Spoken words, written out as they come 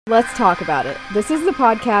Let's talk about it. This is the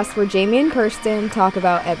podcast where Jamie and Kirsten talk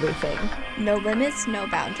about everything. No limits, no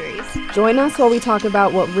boundaries. Join us while we talk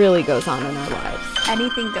about what really goes on in our lives.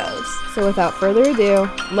 Anything goes. So without further ado,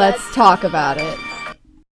 let's talk about it.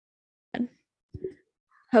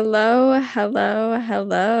 Hello. Hello.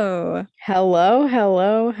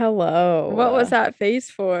 What was that face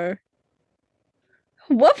for?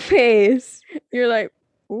 What face? You're like,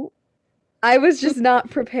 ooh, I was just not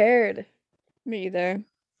prepared. me either.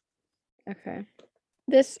 Okay.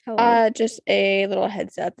 This, Hello. just a little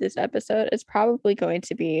heads up. This episode is probably going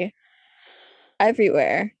to be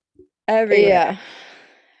everywhere. Yeah.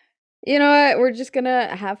 You know what? We're just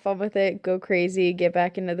gonna have fun with it, go crazy, get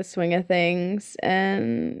back into the swing of things,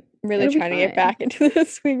 and Really it'll be trying to get fine. back into the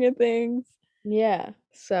swing of things. Yeah.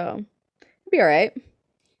 So it'll be all right.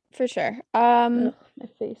 For sure. Ugh, my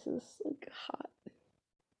face is like hot.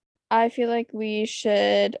 I feel like we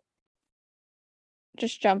should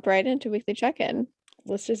just jump right into weekly check-in.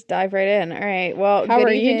 Let's just dive right in. All right. Well, How good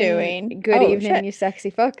are you evening. doing? Good Oh, evening, shit. you sexy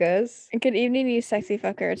fuckers. Good evening, you sexy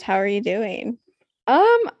fuckers. How are you doing?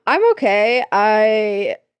 I'm okay.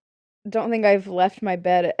 I don't think I've left my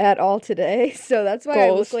bed at all today, so that's why I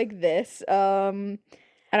look Goals. like this. I'm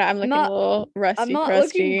looking not- a little rusty, I'm not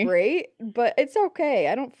crusty. looking great, but it's okay.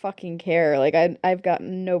 I don't fucking care. Like I've got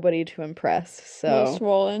nobody to impress. A little So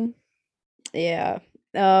swollen. yeah.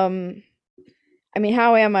 I mean,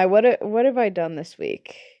 how am I? What have I done this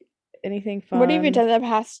week? Anything fun? What have you done the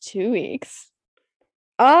past 2 weeks?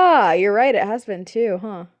 Ah, you're right. It has been too,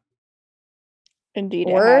 huh? Indeed,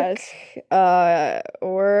 Work. it has.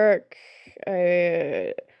 Work.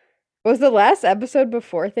 Was the last episode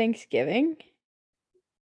before Thanksgiving?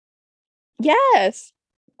 Yes.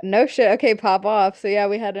 No shit. Okay, pop off. So yeah,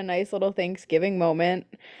 we had a nice little Thanksgiving moment.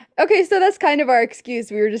 Okay, so that's kind of our excuse.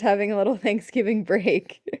 We were just having a little Thanksgiving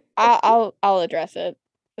break. I'll address it.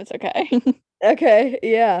 It's okay. Okay,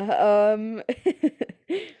 yeah.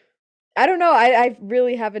 I don't know. I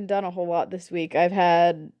really haven't done a whole lot this week. I've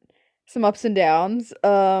had some ups and downs.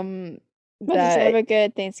 But did you have a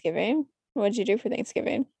good Thanksgiving? What did you do for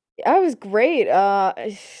Thanksgiving? I was great.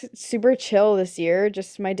 Super chill this year.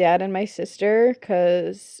 Just my dad and my sister,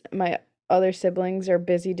 because my other siblings are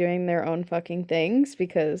busy doing their own fucking things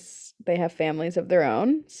because they have families of their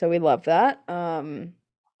own. So we love that.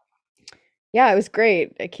 Yeah, it was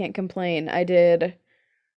great. I can't complain. I did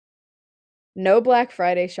no Black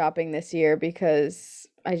Friday shopping this year because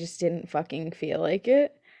I just didn't fucking feel like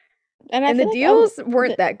it. And I And the feel like deals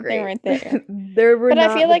weren't that they great. weren't there. There were But I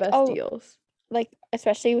not feel the like best deals. like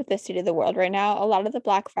especially with the state of the world right now, a lot of the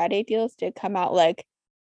Black Friday deals did come out like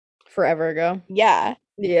Forever ago. yeah,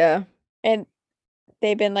 Yeah. and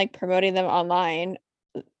they've been like promoting them online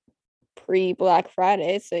pre-Black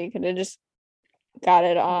Friday, so you could have just got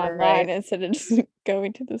it online Right. instead of just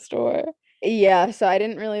going to the store. Yeah, so I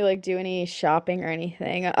didn't really like do any shopping or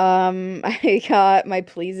anything. I got my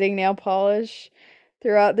pleasing nail polish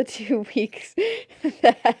throughout the 2 weeks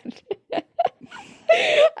that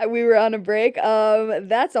we were on a break.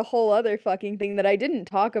 That's a whole other fucking thing that I didn't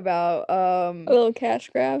talk about. A little cash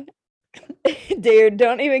grab. Dude,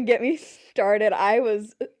 don't even get me started. I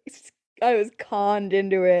was conned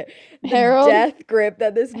into it. The Harold? death grip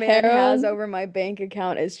that this man has Harold? over my bank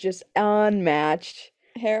account is just unmatched.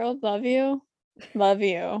 Harold, love you. Love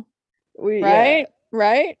you. Yeah.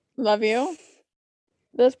 Right? Love you.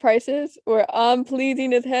 Those prices were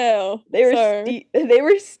unpleasing as hell. They were sir. steep. They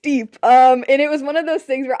were steep. And it was one of those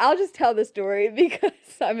things where I'll just tell the story because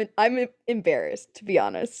I'm embarrassed, to be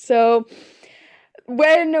honest. So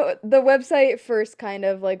when the website first kind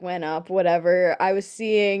of like went up, whatever, I was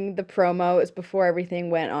seeing the promo. It was before everything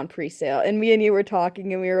went on pre-sale, and me and you were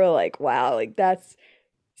talking, and we were like, "Wow, like that's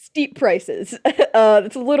steep prices.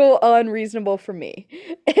 It's a little unreasonable for me."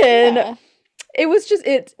 And Yeah. it was just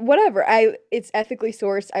whatever. It's ethically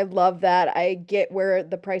sourced. I love that. I get where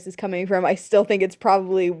the price is coming from. I still think it's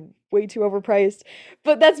probably way too overpriced,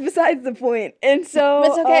 but that's besides the point. And so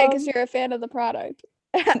It's okay because you're a fan of the product.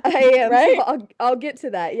 I am. Right? So I'll get to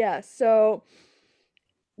that. Yeah. So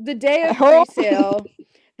the day of Oh. pre-sale,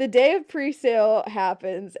 the day of pre-sale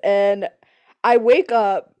happens, and I wake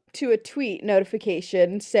up to a tweet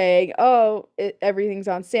notification saying, "Oh, everything's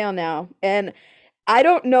on sale now." And I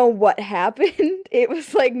don't know what happened. It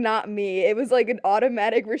was like not me. It was like an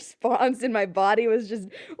automatic response, and my body was just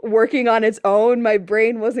working on its own. My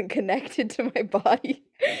brain wasn't connected to my body.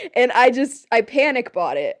 And I panic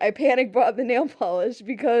bought it. I panic bought the nail polish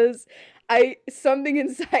because something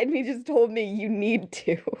inside me just told me you need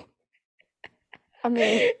to. I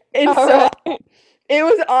mean, And all so right. it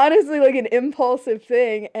was honestly like an impulsive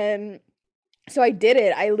thing, and So I did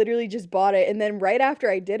it. I literally just bought it. And then right after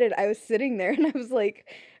I did it, I was sitting there and I was like,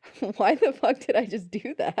 why the fuck did I just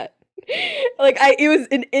do that? Like it was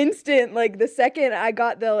an instant, like the second I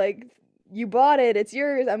got the like, you bought it, it's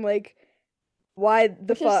yours. I'm like, why the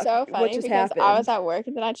Which is fuck? so What funny just because I was happened? at work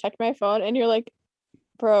and then I checked my phone and you're like,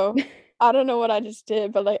 bro, I don't know what I just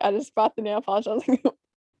did, but like I just bought the nail polish. I was like,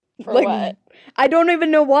 for Like, what? I don't even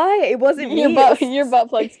know why. It wasn't me. It was Your butt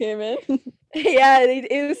plugs came in. yeah,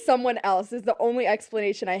 it was someone else. Is the only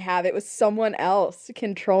explanation I have. It was someone else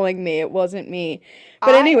controlling me. It wasn't me.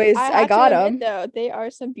 But I anyways, I had to got admit them. though, they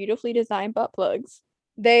are some beautifully designed butt plugs.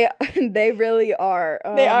 They they really are.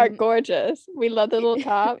 They are gorgeous. We love the little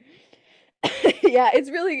top. Yeah,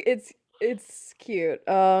 it's cute.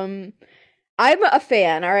 I'm a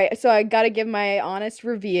fan, all right. So I got to give my honest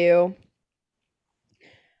review.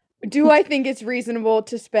 Do I think it's reasonable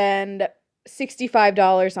to spend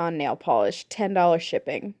 $65 on nail polish, $10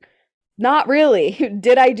 shipping? Not really.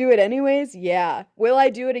 Did I do it anyways? Yeah. Will I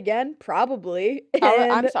do it again? Probably.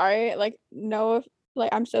 I'm And sorry. Like no,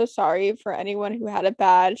 like I'm so sorry for anyone who had a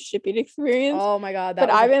bad shipping experience. oh my God, But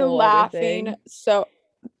that was a I've been whole other laughing thing. so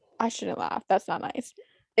I shouldn't laugh. That's not nice.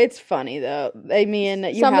 It's funny though. I mean,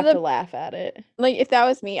 you Some of have to the laugh at it. like if that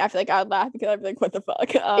was me, I feel like I'd laugh because I'd be like, what the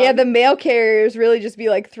fuck? Yeah, the mail carriers really just be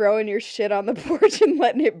like throwing your shit on the porch and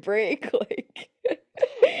letting it break, like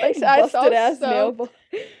like so I saw busted ass nail so polish.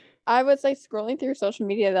 I was like scrolling through social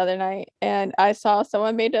media the other night and I saw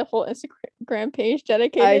someone made a whole Instagram page I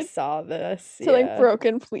dedicated saw this. to like Yeah.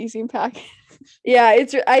 broken pleasing package. Yeah,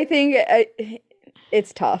 I think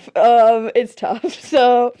it's tough. It's tough.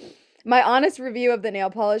 So, my honest review of the nail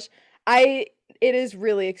polish, I it is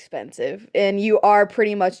really expensive and you are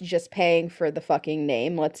pretty much just paying for the fucking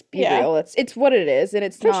name. Let's be Yeah, real. It's what it is and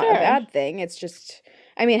it's for not a sure. bad thing. It's just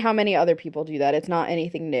I mean, how many other people do that? It's not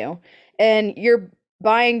anything new. And you're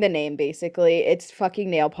buying the name basically. It's fucking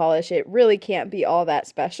nail polish. It really can't be all that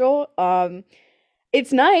special.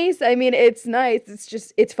 It's nice. I mean, it's nice. It's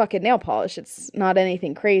just it's fucking nail polish. It's not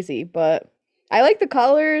anything crazy, but I like the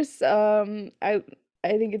colors.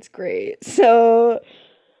 I think it's great. So,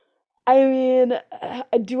 I mean,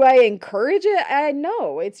 do I encourage it? I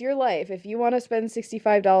know. It's your life. If you want to spend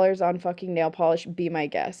 $65 on fucking nail polish, be my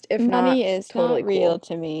guest. If not, Money is totally not real cool.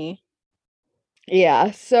 to me. Yeah,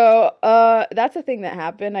 so that's a thing that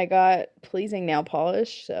happened. I got pleasing nail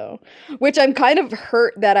polish, so which I'm kind of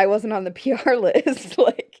hurt that I wasn't on the PR list.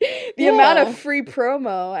 Like the amount of Yeah. free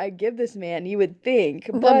promo I give this man, you would think,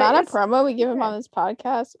 The but amount of it's promo we give him yeah. on this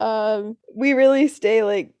podcast, We really stay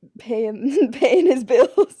like paying paying his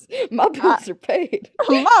bills. My I, bills are paid.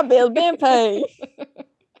 my bill been paid.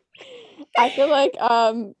 I feel like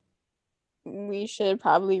we should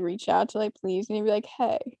probably reach out to like please and be like,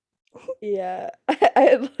 hey, Yeah,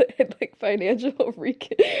 I'd like financial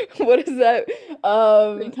what is that?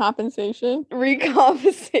 free compensation.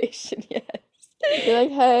 Recompensation, yes. Be like,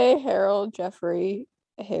 hey, Harold, Jeffrey,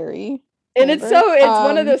 Harry, And Lambert. it's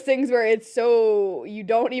one of those things where it's so you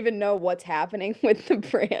don't even know what's happening with the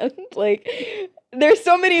brand. Like there's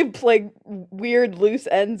so many like weird loose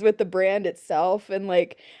ends with the brand itself and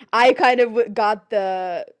like I kind of got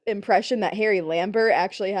the impression that Harry Lambert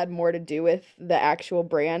actually had more to do with the actual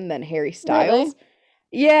brand than Harry Really? Styles.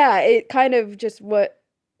 Yeah, it kind of just what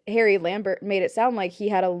Harry Lambert made it sound like he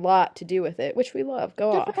had a lot to do with it, which we love.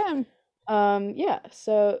 Go Good for off. him. Yeah,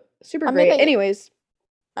 so super I mean, great. like, Anyways,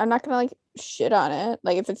 I'm not gonna like shit on it.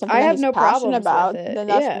 Like, if it's something I that have he's no passionate problems with about, it. then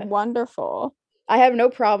that's Yeah. wonderful. I have no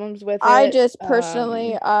problems with I it. just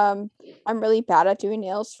personally, I'm really bad at doing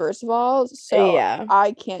nails, first of all, so Yeah.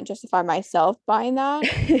 I can't justify myself buying that.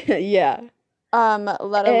 Yeah.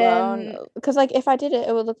 Let alone And because like if I did it,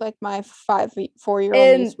 it would look like my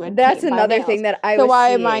 4-year-old niece and would that's paint my another thing nails. that I So was why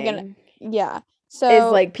am I gonna? seeing Yeah. is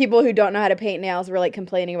So like people who don't know how to paint nails were like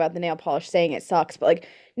complaining about the nail polish saying it sucks, but like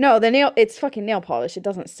no, the nail it's fucking nail polish. It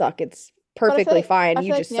doesn't suck. It's but perfectly fine. I You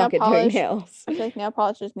feel like just nail suck at doing polish. nails. I feel like nail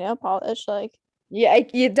polish is nail polish. Like Yeah,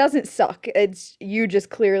 it doesn't suck. It's you just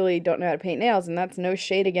clearly don't know how to paint nails and that's no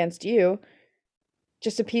shade against you.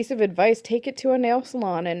 Just a piece of advice, take it to a nail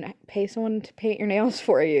salon and pay someone to paint your nails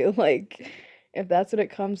for you. Like, if that's what it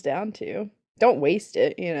comes down to. Don't waste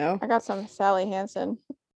it, you know. I got some Sally Hansen.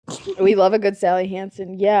 We love a good Sally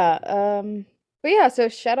Hansen. Yeah. But yeah, so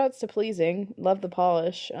shout outs to Pleasing. Love the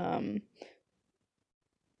polish.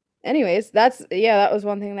 Anyways, that was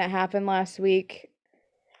one thing that happened last week.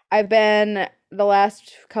 I've been the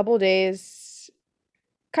last couple days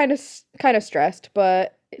kind of stressed,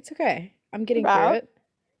 but it's okay. I'm getting through About? it.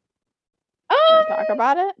 You want to talk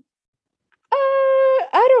about it?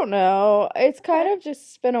 I don't know. It's kind of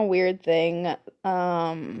just been a weird thing.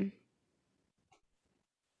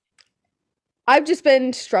 I I've just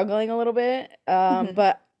been struggling a little bit, Mhm.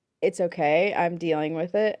 but it's okay. I'm dealing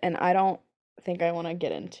with it, and I don't think I want to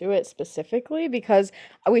get into it specifically because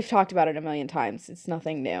we've talked about it a million times. It's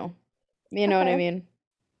nothing new. You know what I Okay. mean?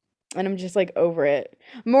 And I'm just like over it.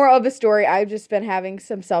 Moral of the story, I've just been having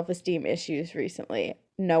some self-esteem issues recently.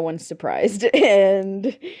 No one's surprised.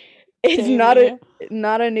 And it's Jamie.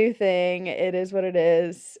 not a new thing. It is what it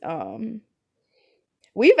is.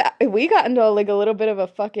 We got into like a little bit of a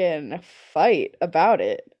fucking fight about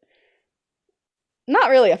it. Not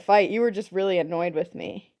really a fight. You were just really annoyed with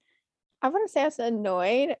me. I wouldn't say I was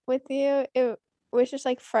annoyed with you. It was just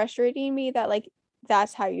like frustrating me that like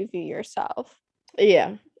that's how you view yourself. Yeah.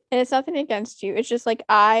 And it's nothing against you. It's just like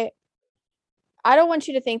I don't want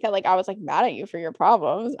you to think that like I was like mad at you for your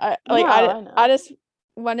problems. No, I I know. just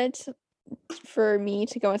wanted for me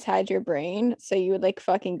to go inside your brain so you would like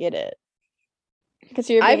fucking get it. Because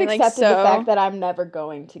you're I've being like accepted the fact that I'm never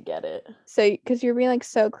going to get it. because you're being like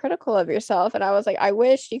so critical of yourself. And I was like, I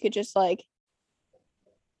wish you could just like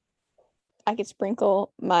I could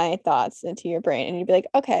sprinkle my thoughts into your brain and you'd be like,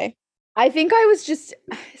 okay. I think I was just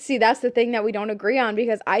see, that's the thing that we don't agree on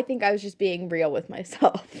because I think I was just being real with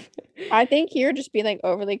myself. I think you're just being like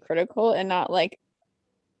overly critical and not like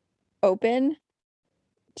open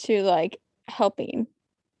to like helping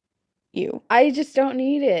you. I just don't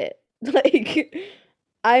need it. Like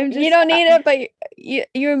I'm You just don't need it, but you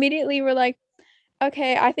immediately were like,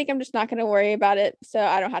 okay, I think I'm just not gonna worry about it, so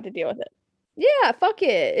I don't have to deal with it. yeah, fuck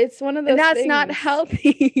it. It's one of And those that's not things.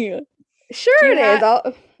 healthy. Sure You it is.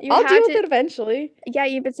 had you I'll deal had with to it eventually. yeah,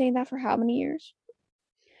 you've been saying that for how many years?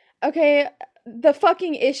 Okay, the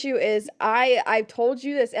fucking issue is I've told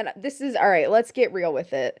you this and this is all right, let's get real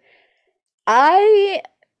with it. I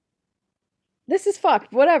This is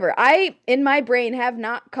fucked. Whatever. I, in my brain, have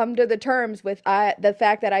not come to the terms with the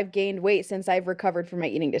fact that I've gained weight since I've recovered from my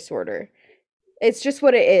eating disorder. It's just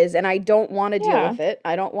what it is, and I don't want to deal Yeah. with it.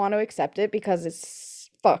 I don't want to accept it because it's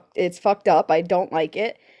fucked. It's fucked up. I don't like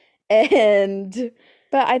it. And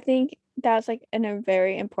But I think that's like a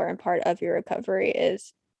very important part of your recovery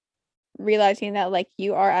is realizing that like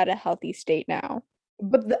you are at a healthy state now.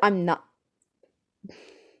 I'm not.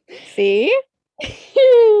 See?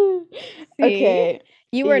 See? Okay.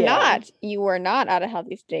 You were Yeah. not. You were not at a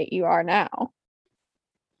healthy state. You are now.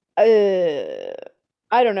 Uh,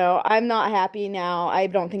 I don't know. I'm not happy now. I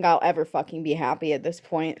don't think I'll ever fucking be happy at this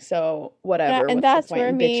point. So Yeah, whatever. and What's the point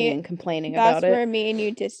in bitching and complaining that's about where it? me and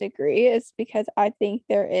you disagree is because I think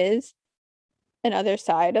there is another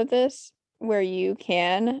side of this where you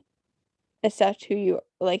can accept who you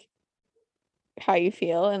like how you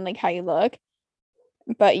feel and like how you look,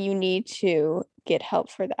 but you need to get help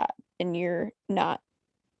for that. And you're not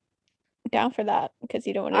down for that because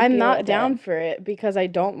you don't want to I'm deal not with it. down for it because I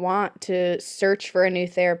don't want to search for a new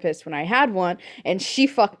therapist when I had one and she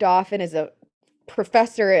fucked off and is a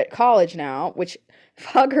professor at college now, which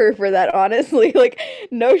fuck her for that, honestly. Like,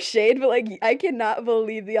 no shade, but like, I cannot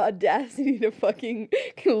believe the audacity to fucking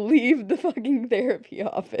leave the fucking therapy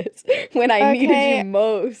office when I needed you Okay,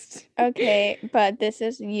 most. okay, but this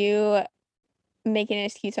is you making an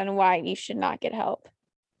excuse on why you should not get help.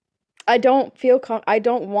 I don't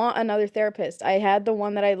want another therapist. I had the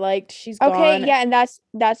one that I liked. She's Okay, gone. yeah, and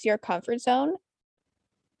that's your comfort zone,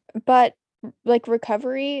 but like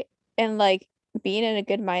recovery and like being in a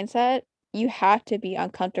good mindset, you have to be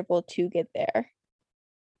uncomfortable to get there.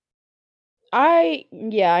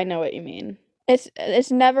 Yeah, I know what you mean.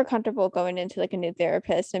 It's never comfortable going into like a new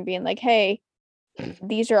therapist and being like, "Hey,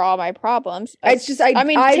 these are all my problems." It's just I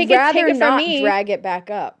mean, I'd take rather it from not me. drag it back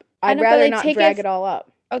up. I I'd know, but rather like not drag it all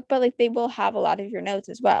up. but like they will have a lot of your notes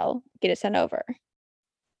as well. Get it sent over.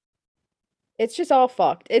 It's just all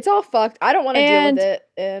fucked. It's all fucked. I don't want to deal with And it,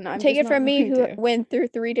 and I'm take just it not from me going who to. went through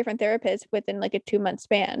 3 different therapists within like a 2-month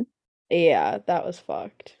span. Yeah, that was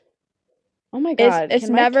fucked. Oh my God, It's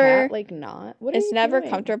can my cat never like not? What are it's you never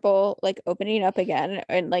doing? comfortable like opening up again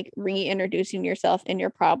and like reintroducing yourself in your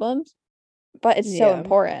problems, but it's so Yeah.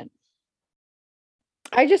 important.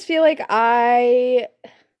 I just feel like I'm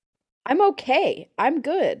okay. I'm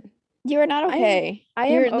good. You are not okay. I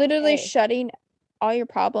am You're literally okay. shutting all your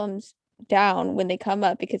problems down when they come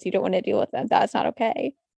up because you don't want to deal with them. That's not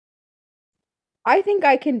okay. I think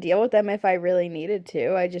I can deal with them if I really needed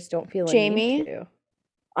to. I just don't feel a need Jamie, to.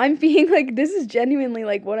 I'm being like, this is genuinely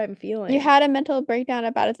like what I'm you feeling. had a mental breakdown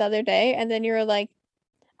about it the other day, and then you were like,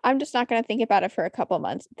 I'm just not going to think about it for a couple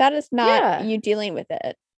months. That is not Yeah. you dealing with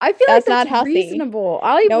it. I feel like That's that's not healthy. reasonable.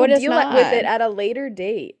 I No, will it is deal with not. it at a later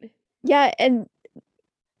date. Yeah, and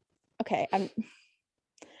okay,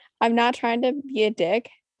 I'm not trying to be a dick,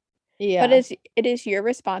 but Yeah. it is your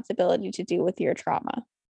responsibility to deal with your trauma.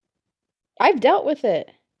 I've dealt with it.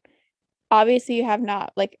 Obviously you have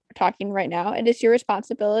not, like, talking right now, and it's your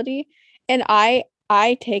responsibility. And I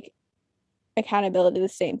take accountability the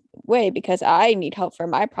same way because I need help for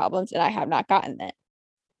my problems and I have not gotten it.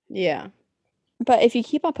 Yeah. But if you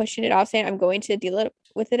keep on pushing it off, saying I'm going to deal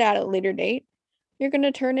with it at a later date, you're going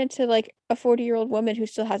to turn into like a 40-year-old woman who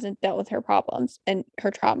still hasn't dealt with her problems and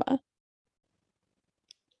her trauma.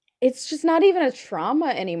 It's just not even a trauma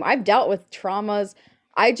anymore. I've dealt with traumas.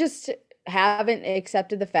 I just haven't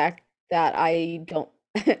accepted the fact that I don't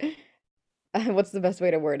what's the best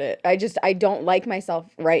way to word it? I don't like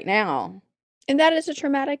myself right now. And that is a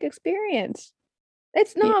traumatic experience.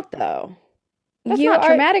 It's You, not though. That's you not are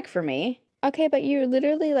traumatic for me. okay, but you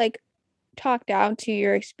literally like talk down to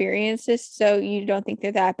your experiences so you don't think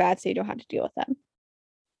they're that bad so you don't have to deal with them.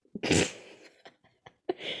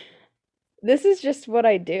 This is just what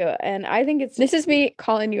I do, and I think it's This is me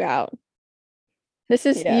calling you out. This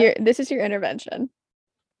is your intervention.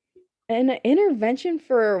 an intervention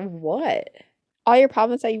for what? All your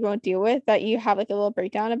problems that you won't deal with, that you have like a little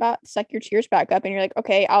breakdown about, suck your tears back up and you're like,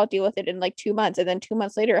 okay, I'll deal with it in like 2 months. And then 2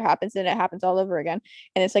 months later it happens and it happens all over again.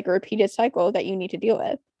 And it's like a repeated cycle that you need to deal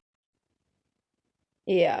with.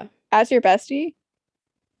 Yeah. As your bestie,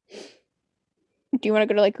 do you want to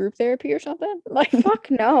go to like group therapy or something? Like, Fuck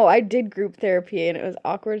no. I did group therapy and it was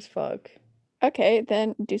awkward as fuck. okay,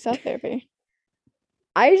 then do self-therapy.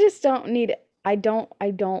 I just don't need I don't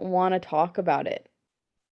want to talk about it.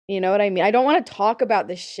 You know what I mean? I don't want to talk about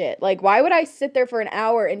this shit. Like, why would I sit there for an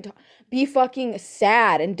hour and be fucking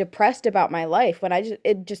sad and depressed about my life when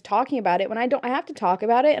just talking about it when I don't have to talk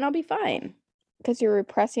about it and I'll be fine. Because you're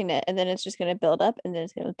repressing it and then it's just going to build up and then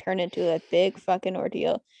it's going to turn into a big fucking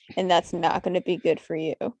ordeal. And that's not going to be good for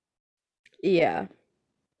you. Yeah.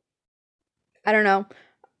 I don't know.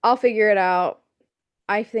 I'll figure it out.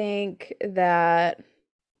 I think that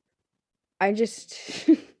I just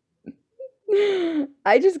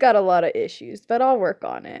I just got a lot of issues, but I'll work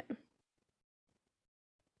on it.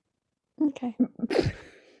 Okay.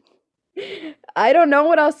 I don't know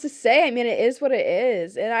what else to say. I mean, it is what it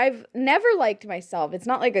is. And I've never liked myself. It's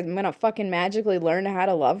not like I'm gonna fucking magically learn how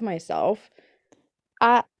to love myself.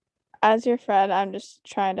 As your friend, I'm just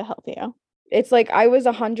trying to help you. It's like I was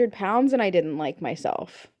 100 pounds and I didn't like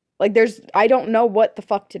myself. Like I don't know what the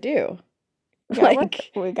fuck to do.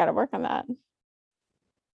 We gotta work on that.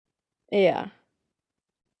 Yeah.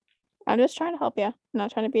 I'm just trying to help you. I'm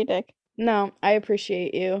not trying to be a dick. No, I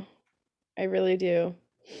appreciate you. I really do.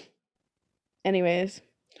 Anyways,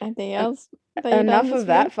 Anything else? enough of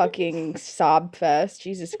that fucking sob fest.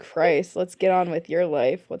 Jesus Christ. Let's get on with your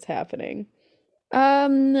life. What's happening?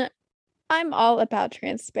 I'm all about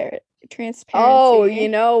transparency.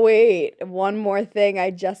 Oh, wait. One more thing I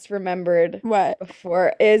just remembered What?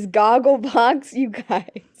 before is Gogglebox, you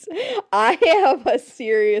guys. I have a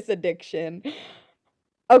serious addiction.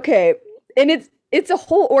 Okay, and it's a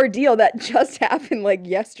whole ordeal that just happened like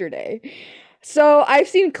yesterday. So I've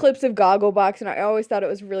seen clips of Gogglebox and I always thought it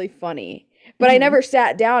was really funny. But I never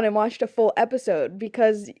sat down and watched a full episode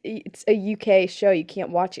because it's a UK show. You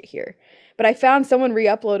can't watch it here. But I found someone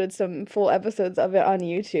re-uploaded some full episodes of it on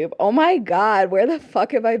YouTube. Oh my God, where the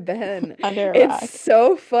fuck have I been? Under a rock. It's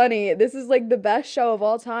so funny. This is like the best show of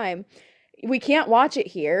all time. We can't watch it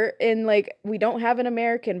here, and like we don't have an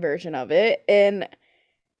American version of it. And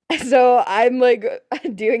so I'm like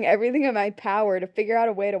doing everything in my power to figure out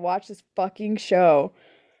a way to watch this fucking show.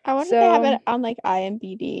 I wonder if they have it on like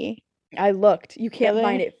IMDb. I looked. You can't Really?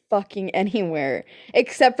 find it fucking anywhere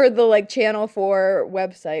except for the like Channel 4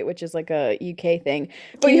 website, which is like a UK thing.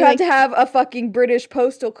 But Can you you, have like- to have a fucking British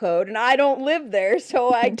postal code, and I don't live there,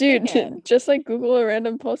 so I Dude, can't. just like Google a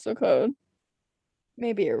random postal code.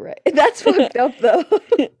 Maybe you're right. That's fucked up though.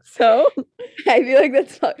 So, I feel like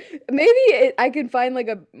maybe I can find like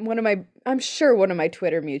I'm sure one of my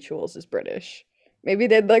Twitter mutuals is British. Maybe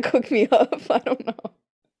they'd like hook me up. I don't know.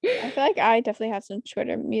 I feel like I definitely have some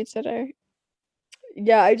Twitter mutes that are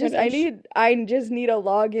Yeah, I British. just need a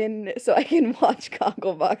login so I can watch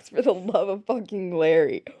Gogglebox for the love of fucking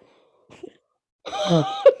Larry.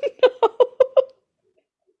 Oh, no.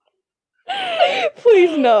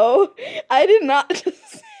 Please no. I did not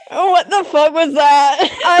just What the fuck was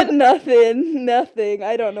that? nothing.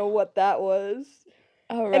 I don't know what that was.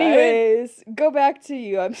 All right. Anyways, go back to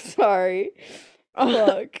you. I'm sorry.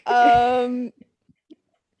 Fuck.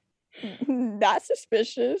 That's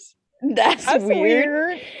suspicious. That's That's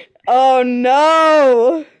weird. Oh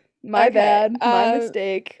no. My Okay, bad. My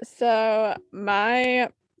mistake. So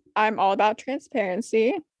I'm all about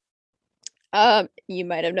transparency. You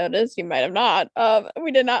might have noticed, you might have not.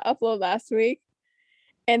 We did not upload last week,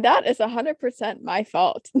 and that is 100% my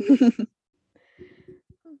fault.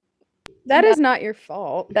 That is not your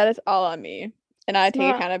fault. That is all on me, and I It's take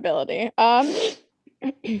not- accountability.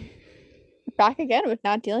 Back again with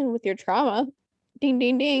not dealing with your trauma. Ding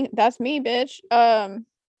ding ding. That's me, bitch. I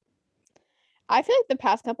feel like the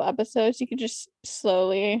past couple episodes you could just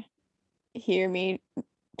slowly hear me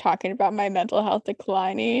talking about my mental health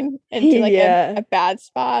declining into like Yeah. a bad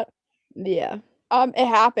spot. Yeah. It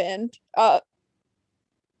happened.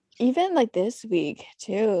 Even like this week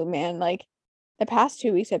too, man. Like the past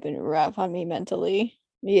 2 weeks have been rough on me mentally.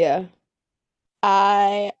 Yeah.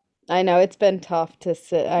 I I know it's been tough to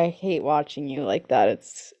sit. I hate watching you like that.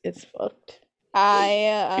 It's fucked.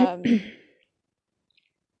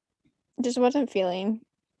 Just wasn't feeling,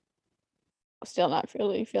 still not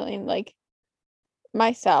really feeling like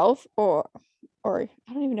myself, or I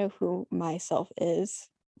don't even know who myself is.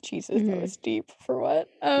 Jesus, that was deep for what?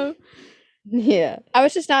 Yeah. I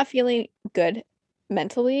was just not feeling good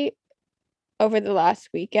mentally over the last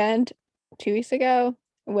weekend, 2 weeks ago,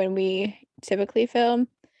 when we typically film.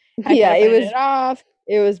 I Yeah, kept it putting was it off.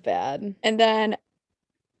 it was bad. And then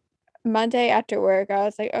Monday after work, I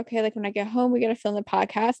was like, okay, like when I get home, we gotta film the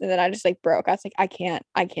podcast. And then I just like broke. I was like, I can't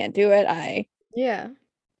do it. Yeah.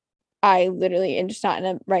 I literally am just not in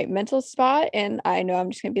a right mental spot, and I know I'm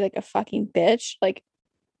just gonna be like a fucking bitch. Like,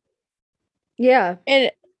 Yeah.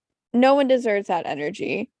 and no one deserves that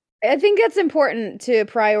energy. I think it's important to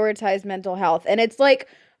prioritize mental health. And it's like,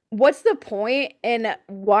 what's the point? And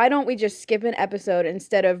why don't we just skip an episode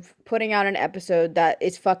instead of putting out an episode that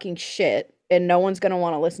is fucking shit and no one's gonna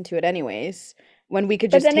want to listen to it anyways, when we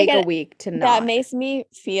could But just then take a again, week to that not. makes me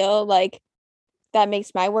feel like that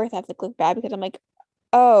makes my work ethic look bad, because I'm like,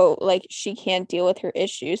 oh, like she can't deal with her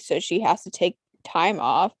issues, so she has to take time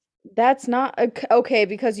off. That's not okay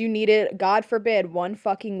because you needed, God forbid, one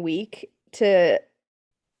fucking week to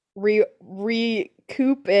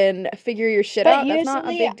recoup and figure your shit But out. That's not a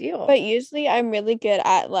big deal. But usually I'm really good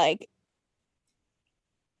at like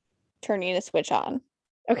turning a switch on.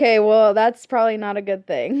 Okay, well, that's probably not a good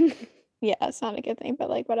thing. Yeah, it's not a good thing, but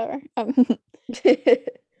like whatever. I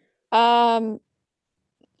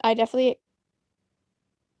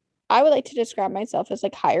would like to describe myself as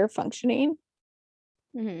like higher functioning,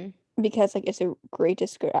 because like it's a great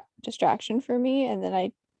distraction for me, and then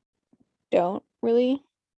I don't really.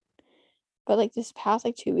 But like this past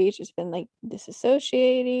like 2 weeks, it's been like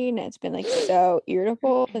disassociating, and it's been like so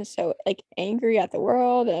irritable and so like angry at the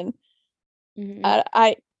world, and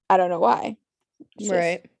I don't know why. It's just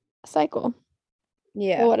Right. a cycle.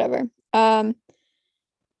 Yeah. But whatever.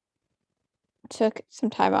 Took some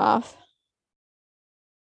time off.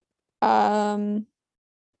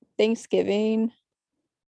 Thanksgiving.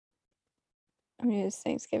 I mean, it was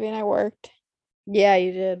Thanksgiving. I worked. Yeah,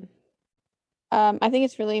 you did. I think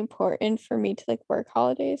it's really important for me to like work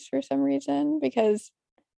holidays for some reason, because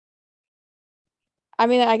I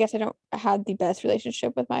mean, I guess I don't have the best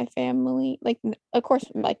relationship with my family. Like, of course,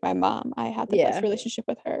 like my mom, I had the best Yeah. relationship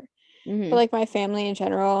with her. But Mhm. like my family in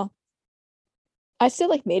general, I still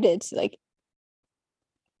like made it to like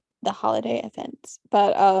the holiday events.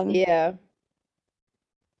 But Yeah.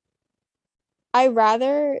 I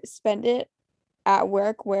rather spend it at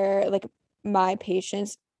work where like my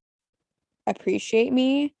patients appreciate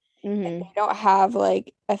me, and Mhm. they don't have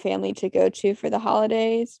like a family to go to for the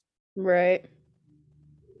holidays. Right.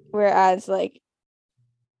 Whereas like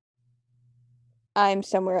I'm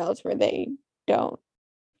somewhere else where they don't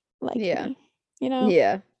like Yeah. me, you know?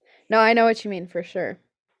 Yeah. No, I know what you mean for sure.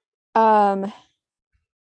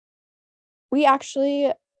 We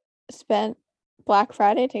actually spent Black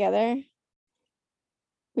Friday together.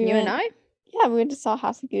 You and I? Yeah, we went to saw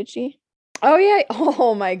House of Gucci. Oh yeah.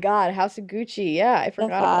 Oh my God, House of Gucci. Yeah, I The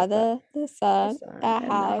forgot about that. Father, the Son, Son the and the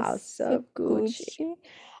House of Gucci.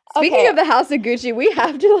 Speaking Okay. of the House of Gucci, we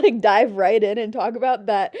have to like dive right in and talk about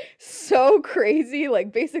that so crazy,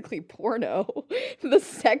 like basically porno, the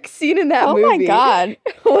sex scene in that movie. Oh my God.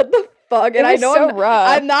 What the fuck? And I know so rough.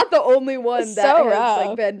 I'm not the only one It's that so has rough.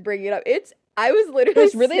 like been bringing it up. I was It literally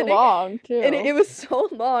was really sitting, long too. and it was so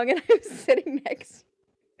long, and I was sitting next.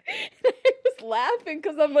 And I was laughing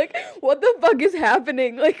because I'm like, what the fuck is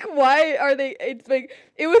happening? Like, why are they? It's like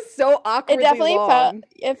it was so awkwardly It definitely long.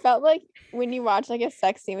 felt like when you watch like a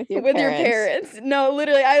sex scene with your parents. No,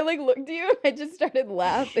 literally, I like looked at you and I just started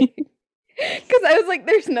laughing because I was like,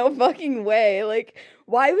 "There's no fucking way! Like,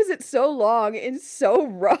 why was it so long and so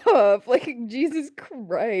rough? Like, Jesus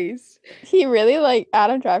Christ!" He really like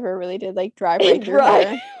Adam Driver really did like drive right through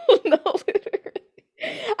her. No, literally,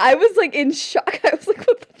 I was like in shock. I was like,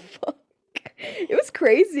 "What the fuck?" It was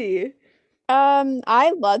crazy.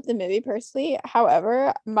 I loved the movie personally.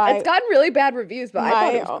 However, It's gotten really bad reviews, but I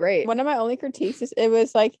thought it was great. One of my only critiques is it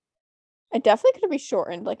was like It definitely could be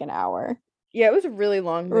shortened like an hour. Yeah, it was a really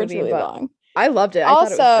long Or it's movie, really but long. I loved it. I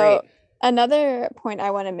thought it was Also, great. another point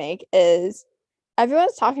I want to make is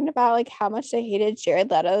everyone's talking about like how much they hated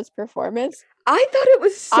Jared Leto's performance. I thought it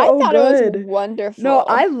was I so thought it was good. No,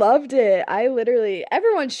 I wonderful. loved it. I literally,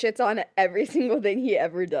 everyone shits on every single thing he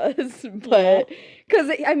ever does, Yeah. but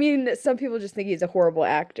because I mean, some people just think he's a horrible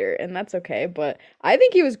actor, and that's okay, but I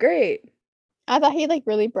think he was great. I thought he like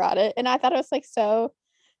really brought it. And I thought it was like so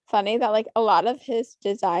funny that like a lot of his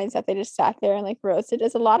designs that they just sat there and like roasted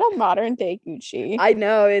is a lot of modern day Gucci. I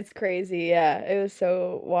know it's crazy. Yeah, it was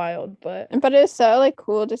so wild, but But it was so like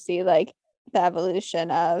cool to see like the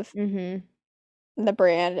evolution of hmm the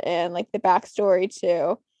brand and like the backstory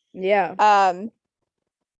too. yeah. Um,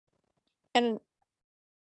 and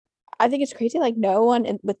I think it's crazy like no one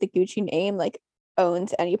with the Gucci name like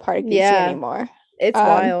owns any part of Gucci Yeah, anymore. it's Um,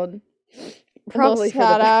 wild. a little Probably for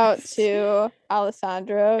the shout out best. to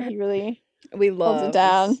Alessandro. He really We holds it love,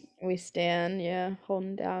 down. we stand, yeah,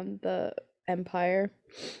 holding down the empire.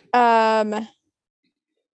 Um,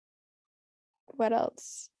 what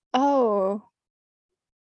else? Oh,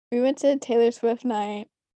 we went to Taylor Swift night.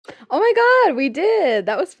 Oh my God, we did.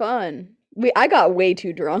 That was fun. I got way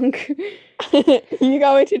too drunk. You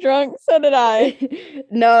got way too drunk. So did I.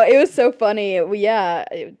 No, it was so funny.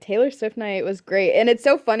 Taylor Swift night was great. And it's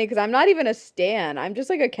so funny because I'm not even a stan. I'm just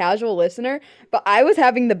like a casual listener, but I was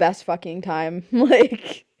having the best fucking time.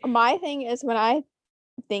 Like, My thing is when I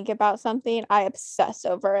think about something, I obsess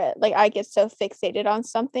over it. Like I get so fixated on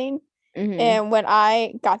something. hmm And when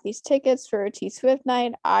I got these tickets for T Swift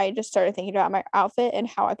night, I just started thinking about my outfit and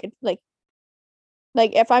how I could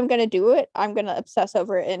like if I'm gonna do it, I'm gonna obsess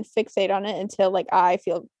over it and fixate on it until like I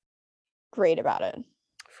feel great about it.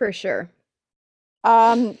 For sure.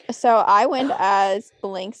 So I went as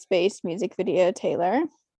Blank Space music video Taylor.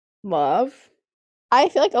 Love. I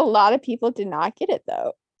feel like a lot of people did not get it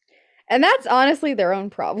though. And that's honestly their own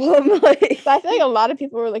problem. So I feel like Like, a lot of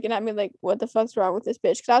people were looking at me like, "What the fuck's wrong with this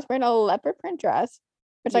bitch?" Because I was wearing a leopard print dress.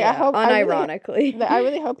 Which like yeah, I unironically.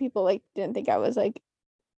 really hope people like didn't think I was like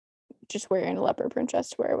just wearing a leopard print dress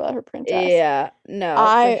to wear a leopard print dress. Yeah,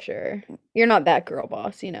 no, for I sure. You're not that girl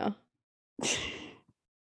boss, you know.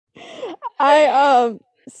 I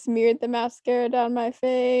smeared the mascara down my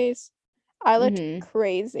face. I looked hmm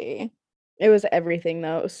crazy. It was everything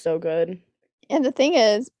though. It was so good. And the thing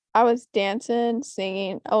is, I was dancing,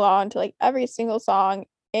 singing along to like every single song,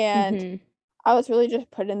 and hmm I was really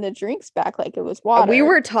just putting the drinks back like it was We water.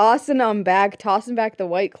 were tossing back the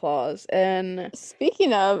White Claws, and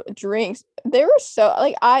Speaking of drinks, they were so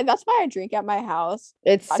like I that's why I drink at my house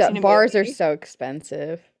watching a bars are movie so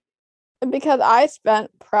expensive. because I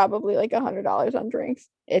spent probably like $100 on drinks.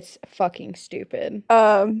 It's fucking stupid.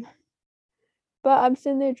 Um, but I'm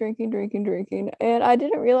sitting there drinking, and I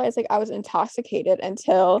didn't realize like I was intoxicated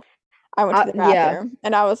until I went to the Yeah. bathroom,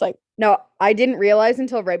 and I was like No, I didn't realize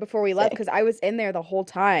until right before we left because sick. I was in there the whole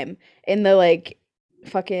time in the like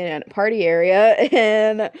fucking party area.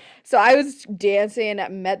 And so I was dancing,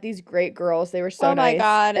 met these great girls. They were so Oh my nice.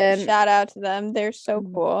 God, And shout out to them. They're so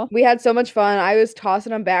cool. we had so much fun. I was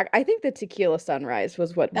tossing them back. I think the tequila sunrise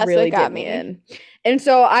was what That's what really got did me me. in. And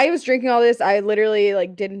so I was drinking all this. I literally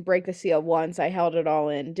like didn't break the seal once. I held it all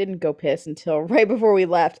in. Didn't go piss until right before we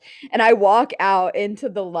left. And I walk out into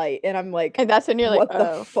the light and I'm like, And that's when you're like, what the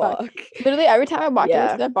oh fuck. fuck? Literally every time I walked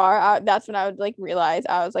into Yeah. the bar, that's when I would like realize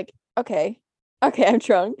I was like, okay, okay, I'm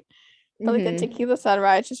drunk. But like the hmm tequila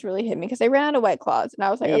sunrise just really hit me because they ran out of White Claws, and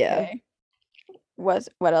I was like, Yeah. okay,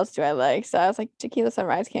 what else do I like? So I was like, tequila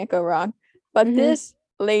sunrise can't go wrong. But hmm this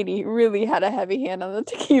lady really had a heavy hand on the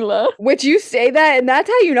tequila. Which you say that, and that's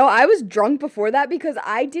how you know I was drunk before that because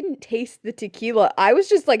I didn't taste the tequila. I was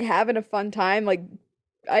just like having a fun time, like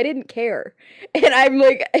I didn't care. And I'm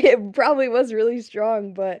like, it probably was really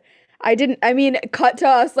strong, but I didn't. I mean, cut to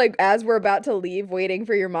us like as we're about to leave, waiting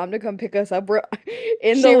for your mom to come pick us up. We're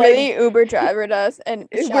in the She like, really Uber drivered us, and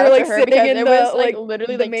shout we're out to like her sitting because in it was the like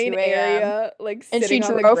literally the like main 2 a.m. area, like and she sitting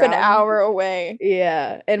on the drove an ground. hour away.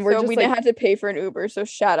 Yeah, and we're So just we didn't like, have to pay for an Uber. So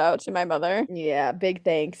shout out to my mother. yeah, big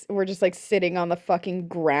thanks. We're just like sitting on the fucking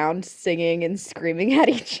ground, singing and screaming at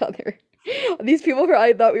each other. These people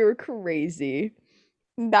probably thought we were crazy.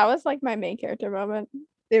 That was like my main character moment,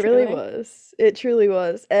 It really truly. was. It truly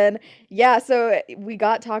was. And yeah, so we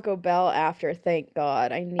got Taco Bell after, thank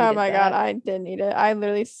God. I Oh needed my God, that. I did need it. I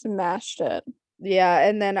literally smashed it. Yeah,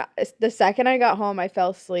 and then the second I got home, I fell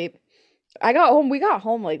asleep. We got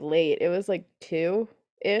home like late. It was like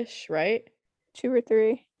 2-ish, right? 2 or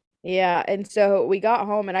 3. Yeah, and so we got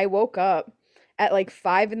home and I woke up at like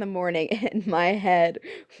 5 in the morning and my head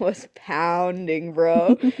was pounding,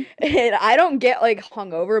 bro. And I don't get like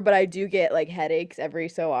hungover, but I do get like headaches every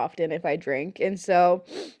so often if I drink. And so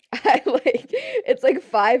I like it's like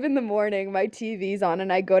 5 in the morning, my TV's on,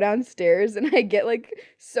 and I go downstairs and I get like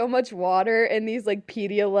so much water and these like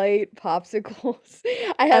Pedialyte popsicles.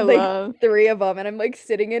 I I had like love. 3 of them and I'm like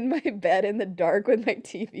sitting in my bed in the dark with my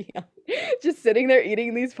TV on, just sitting there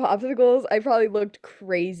eating these popsicles. I probably looked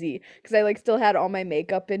crazy because I like still had all my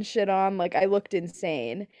makeup and shit on. Like I looked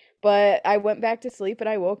insane. But I went back to sleep and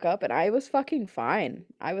I woke up and I was fucking fine.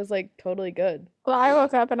 I was like totally good. Well, I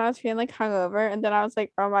woke up and I was feeling like hungover, and then I was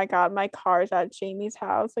like, "Oh my God, my car's at Jamie's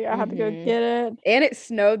house. Like, I have to go Hmm. get it." And it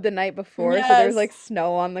snowed the night before, so there was Yes. like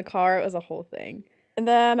snow on the car. It was a whole thing. And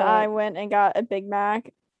then I But went and got a Big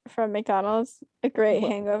Mac from McDonald's, a great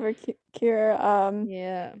what? hangover cure.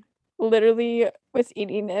 Yeah. Literally was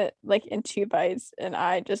eating it like in 2 bites, and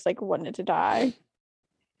I just like wanted to die.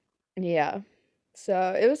 Yeah.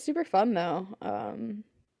 So it was super fun though. I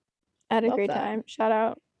had a Love great that. time. Shout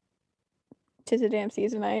out to the damn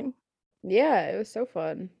season night. Yeah, it was so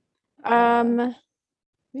fun. Uh, Um,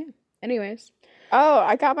 yeah. Anyways, oh,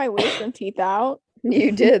 I got my wisdom teeth out.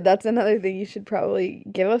 you did. That's another thing you should probably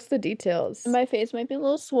give us the details. My face might be a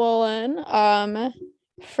little swollen.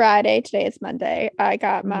 Friday, today is Monday. I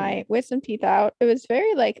got Hmm. my wisdom teeth out. It was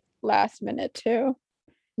very like last minute too.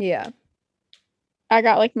 Yeah. I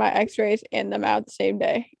got like my x-rays and them out the same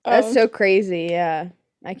day. That's so crazy. Yeah.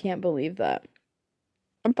 I can't believe that.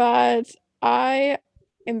 But I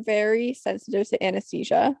am very sensitive to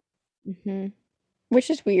anesthesia, Hmm. which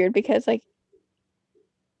is weird because like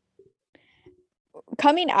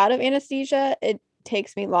coming out of anesthesia, it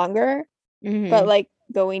takes me longer, but Hmm. like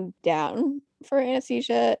going down for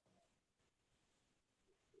anesthesia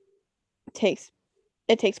takes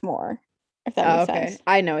it takes more, if that Oh, makes okay. sense.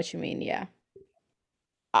 I know what you mean. Yeah.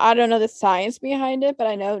 I don't know the science behind it, but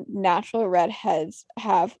I know natural redheads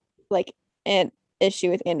have like an issue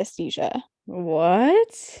with anesthesia.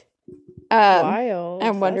 What? Um, Wild.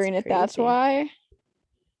 I'm That's wondering if that's crazy. why.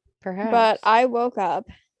 But Perhaps. I woke up.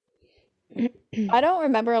 I don't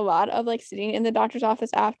remember a lot of like sitting in the doctor's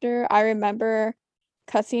office after. I remember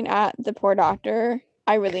cussing at the poor doctor.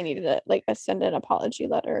 I really needed to like send an apology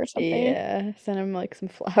letter or something. Yeah. Send him like some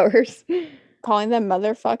flowers. Calling them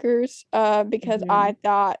motherfuckers, because Hmm. I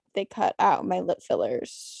thought they cut out my lip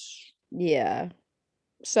fillers. Yeah.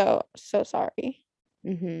 So sorry.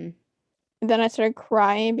 Hmm. And then I started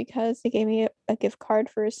crying because they gave me a gift card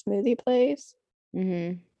for a smoothie place.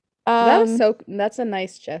 Hmm. Um, That's a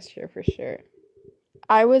nice gesture for sure.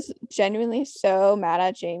 I was genuinely so mad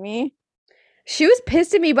at Jamie. She was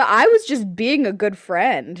pissed at me, but I was just being a good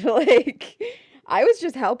friend. Like, I was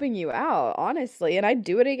just helping you out, honestly, and I'd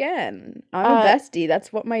do it again. I'm a Uh, bestie.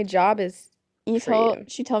 That's what my job is for you.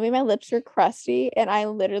 she told me my lips were crusty, and I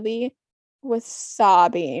literally was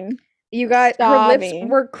sobbing, You got her lips sobbing.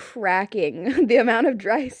 were cracking. The amount of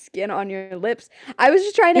dry skin on your lips. I was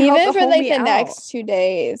just trying to help Even the for like homie the out. next 2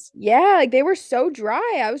 days. Yeah, like they were so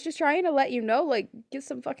dry. I was just trying to let you know, like, get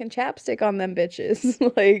some fucking chapstick on them bitches.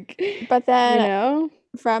 Like, But you then know?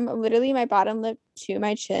 from literally my bottom lip to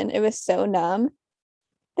my chin, it was so numb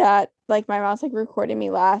that like my mom's like recording me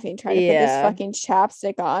laughing, trying to put this Yeah. fucking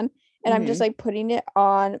chapstick on, and I'm just Hmm. like putting it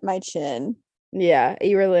on my chin. Yeah,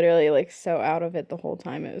 you were literally like so out of it the whole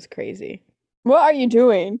time. It was crazy. What are you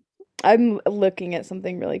doing? I'm looking at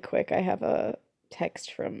something really quick. I have a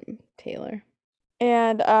text from Taylor.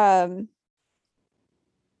 And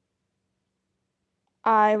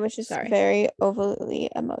I was just Sorry. very overly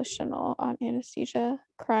emotional on anesthesia,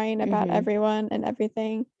 crying about Hmm. everyone and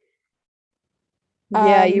everything.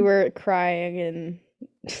 Yeah, you Um, were crying and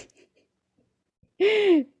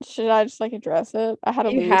should I just like address it?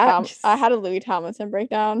 you have I just had a Louis Tomlinson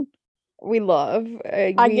breakdown. we love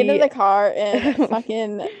I get into we the car and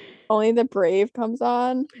fucking Only the Brave comes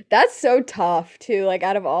on. that's so tough too. Like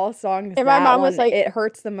out of all songs, And my that mom was one like, it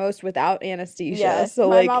hurts the most without anesthesia. yes. So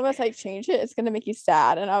My mom like was like, change it, it's gonna make you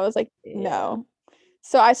sad. And I was like, yeah, no.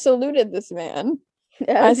 So I saluted this man.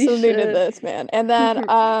 I as you saluted should. this man. And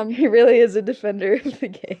then He really is a defender of the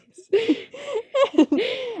gays.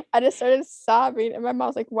 I just started sobbing, and my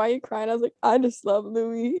mom's like, "Why are you crying?" I was like, "I just love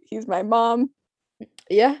Louis. He's my mom."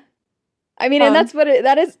 Yeah. I mean, and Um, that's what it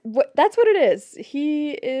is.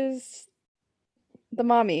 He is the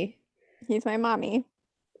mommy. he's my mommy.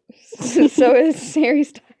 So is Harry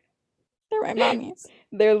Styles. They're my mommies.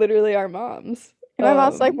 They're literally our moms. And my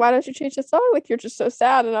mom's like, "Why don't you change the song? Like you're just so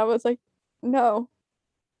sad." And I was like, "No,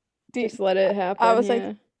 dude." Just let it I happen, was like,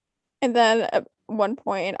 yeah. and then at one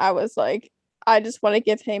point, I was like, I just want to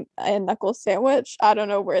give him a knuckle sandwich. I don't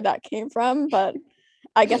know where that came from, but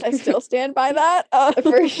I guess I still stand by that.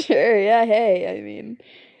 For sure. Yeah, hey, I mean,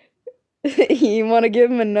 you want to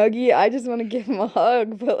give him a nuggie? I just want to give him a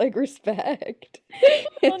hug, but like respect.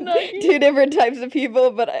 Nuggie. Two different types of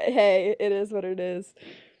people, but hey, it is what it is.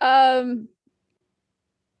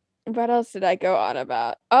 What else did I go on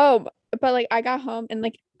about? Oh, but like I got home and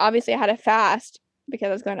like obviously I had a fast because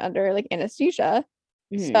I was going under like anesthesia.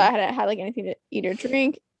 So I hadn't had like anything to eat or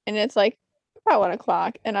drink. And it's like about 1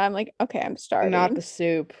 o'clock. And I'm like, okay, I'm starving. Not the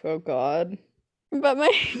soup. Oh God. But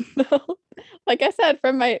my no, like I said,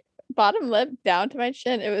 from my bottom lip down to my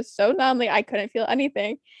chin, it was so numb, like I couldn't feel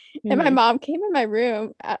anything. And my mom came in my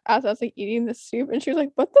room as I was like eating the soup, and she was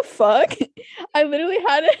like, "What the fuck?" I literally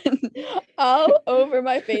had it all over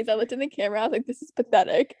my face. I looked in the camera. I was like, "This is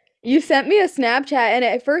pathetic." You sent me a Snapchat, and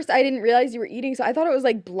at first I didn't realize you were eating, so I thought it was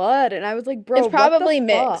like blood, and I was like, "Bro, It's probably what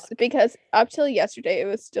the mixed fuck?" because up till yesterday it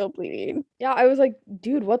was still bleeding. Yeah, I was like,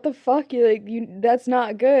 "Dude, what the fuck? That's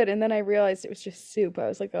not good." And then I realized it was just soup. I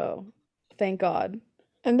was like, "Oh, thank God."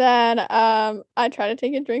 And then I tried to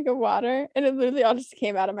take a drink of water, and it literally all just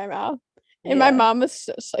came out of my mouth. And my Yeah. mom was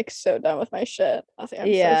just like so done with my shit. I was like, I'm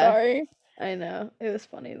so Yeah. sorry. I know. It was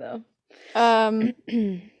funny though.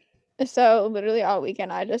 So literally all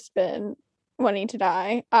weekend I just been wanting to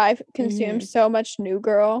die. I've consumed so much New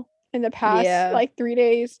Girl in the past Yeah. like 3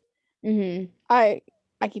 days. Mm-hmm. I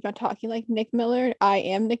keep on talking like Nick Miller. I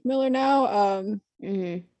am Nick Miller now.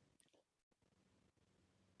 Mm-hmm.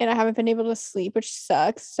 And I haven't been able to sleep, which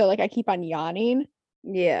sucks. So like I keep on yawning.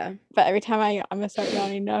 Yeah. But every time I'm gonna start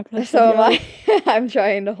yawning now because So am I. I'm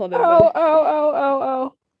trying to hold it back.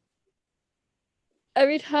 Oh.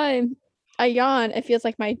 Every time I yawn, it feels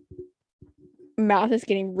like my mouth is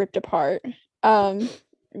getting ripped apart.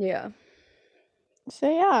 Yeah. So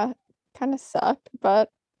yeah, kind of sucked, but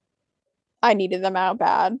I needed them out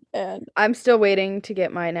bad, and I'm still waiting to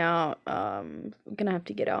get mine out. I'm gonna have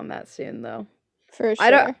to get on that soon though. for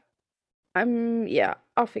I don't. sure. Yeah,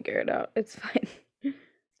 I'll figure it out. It's fine.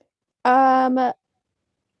 I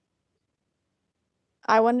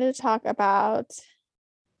wanted to talk about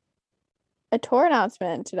a tour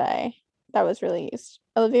announcement today that was released.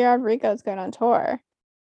 Olivia Rodrigo is going on tour.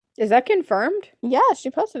 Is that confirmed? Yeah, she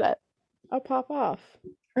posted it. I'll pop off.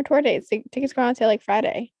 Her tour dates. Tickets go on sale like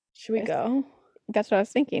Friday. Should we go? That's what I was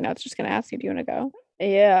thinking. I was just gonna ask you, do you want to go?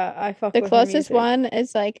 Yeah, I fuck The with her closest music. one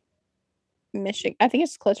is like Michigan. I think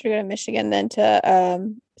it's closer to go to Michigan than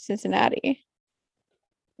to Cincinnati.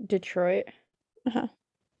 Detroit. Uh-huh.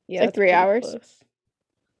 Yeah, like it's 3 pretty hours. close.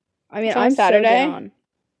 I mean, It's on I'm so Saturday. down.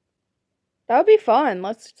 That would be fun.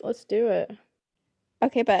 Let's do it.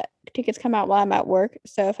 Okay, but tickets come out while I'm at work.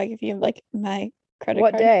 So if I give you like my credit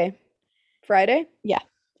What card. day? Friday? Yeah.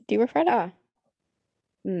 Do you work Friday? Ah.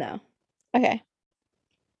 No. Okay.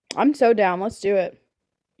 I'm so down. Let's do it.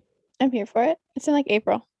 I'm here for it. It's in like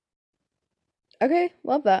April. Okay,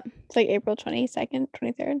 love that. It's like April 22nd,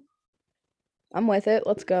 23rd. I'm with it.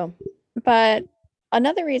 Let's go. But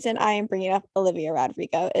another reason I am bringing up Olivia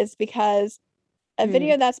Rodrigo is because a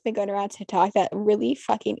video that's been going around TikTok that really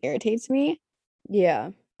fucking irritates me.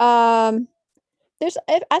 Yeah. There's,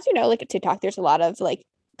 as you know, like at TikTok, there's a lot of like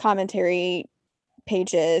commentary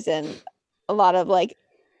pages and a lot of like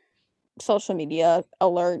social media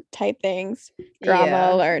alert type things,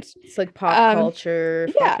 drama alerts. It's like pop culture,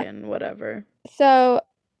 fucking whatever. So,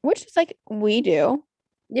 which is like we do.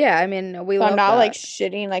 Yeah, I mean, we love I'm not that. like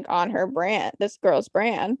shitting like on her brand, this girl's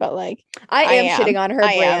brand, but like I am shitting on her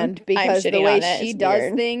brand because the way she does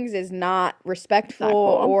weird. Things is not respectful Not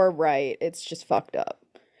cool. or right. It's just fucked up.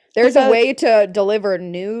 There's a way to deliver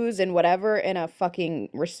news and whatever in a fucking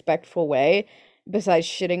respectful way besides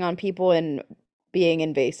shitting on people and being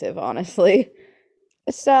invasive, honestly.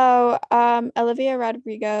 So, Olivia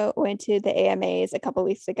Rodrigo went to the AMAs a couple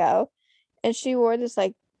weeks ago, and she wore this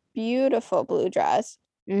like beautiful blue dress.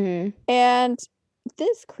 And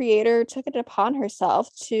this creator took it upon herself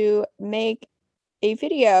to make a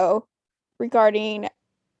video regarding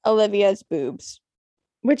Olivia's boobs.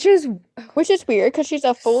 Which is weird because she's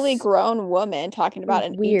a fully grown woman talking about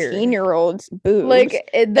an 18-year-old's boobs. Like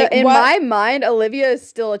in my mind, Olivia is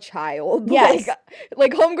still a child. Yes.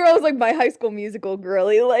 Like Homegirl is like my High School Musical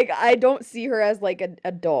girly. Like I don't see her as like an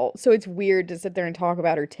adult. So it's weird to sit there and talk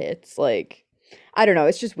about her tits. Like I don't know.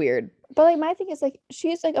 It's just weird. But like my thing is like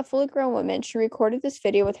she's like a fully grown woman. She recorded this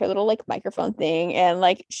video with her little like microphone thing and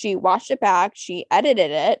like she watched it back. She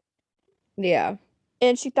edited it. Yeah.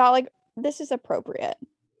 And she thought like this is appropriate.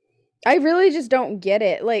 I really just don't get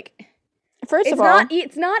it. Like First of all,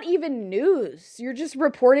 It's not even news. You're just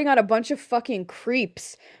reporting on a bunch of fucking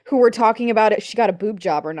creeps who were talking about if she got a boob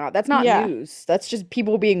job or not. That's not yeah. news. That's just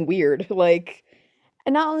people being weird. Like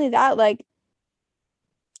And not only that, like,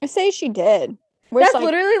 say she did, which that's like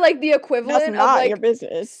literally like the that's equivalent of not your like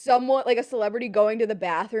business. someone like a celebrity going to the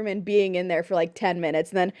bathroom and being in there for like 10 minutes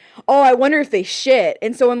and then, oh, I wonder if they shit.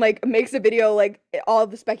 And someone like makes a video like all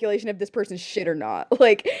the speculation if this person shit or not.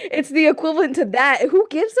 Like it's the equivalent to that. Who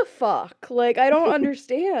gives a fuck? Like I don't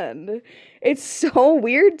understand. It's so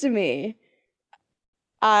weird to me.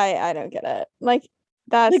 I don't get it. Like Like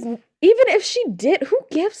that's even if she did, who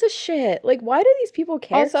gives a shit? Like why do these people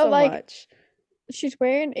care also so like much? she's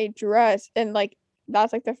wearing a dress and like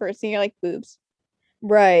that's like the first thing you're like boobs.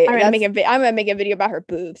 Right. I'm gonna make a video about her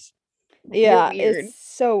boobs. You're Yeah, weird. it's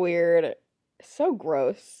so weird. So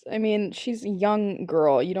gross. I mean, she's a young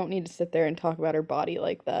girl. You don't need to sit there and talk about her body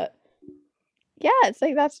like that. Yeah, it's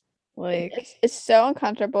like Like, it's so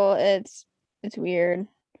uncomfortable. It's weird.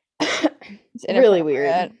 It's really weird.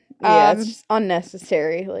 inappropriate. Yeah, it's just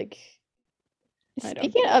unnecessary. Like, I don't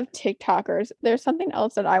Speaking get it. of TikTokers, there's something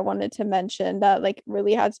else that I wanted to mention that like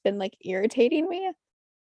really has been like irritating me.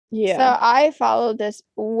 So Yeah. I follow this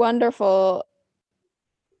wonderful,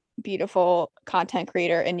 beautiful content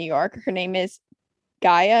creator in New York. Her name is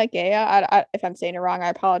Gaia. If I'm saying it wrong, I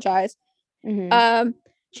apologize. Hmm. Um,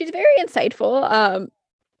 she's very insightful.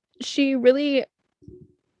 She really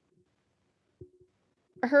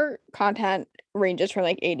her content ranges from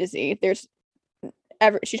like A to Z.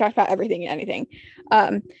 She talked about everything and anything.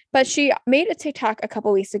 But she made a TikTok a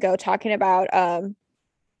couple weeks ago talking about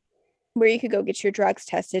where you could go get your drugs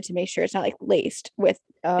tested to make sure it's not like laced with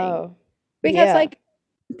things. Oh, Because yeah. like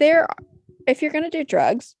there if you're gonna do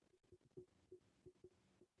drugs,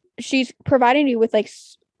 she's providing you with like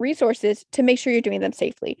resources to make sure you're doing them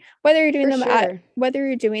safely. For sure. Whether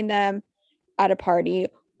you're doing them at a party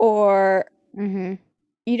or Hmm.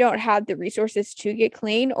 you don't have the resources to get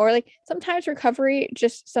clean or like sometimes recovery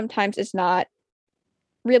just sometimes is not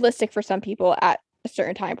realistic for some people at a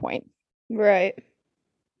certain time point. Right.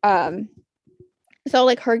 Um so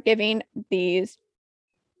like her giving these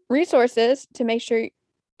resources to make sure it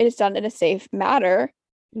is done in a safe manner,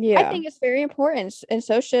 I Yeah. think it's very important and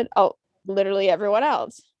so should literally everyone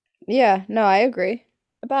else. Yeah. No, I agree.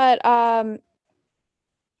 But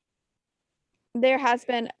there has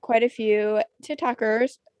been quite a few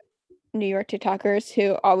TikTokers, New York TikTokers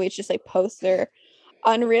who always just like post their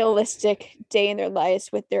unrealistic day in their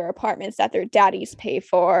lives with their apartments that their daddies pay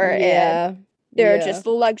for and Yeah. their Yeah. just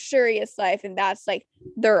luxurious life and that's like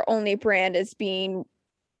their only brand is being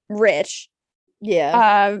rich.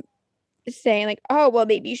 Yeah. Um saying like, oh well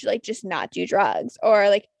maybe you should like just not do drugs or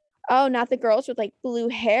like, oh not the girls with like blue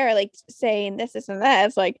hair like saying this and that.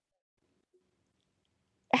 It's like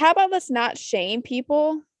how about let's not shame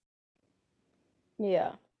people.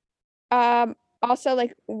 Yeah. Also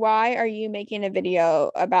like why are you making a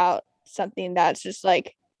video about something that's just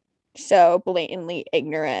like so blatantly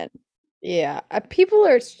ignorant. Yeah. People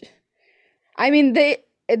are, I mean, the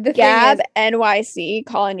thing Gab is, NYC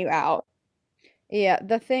calling you out yeah,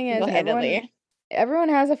 the thing is, single-handedly. everyone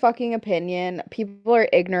has a fucking opinion. People are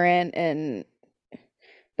ignorant and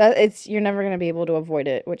you're never gonna be able to avoid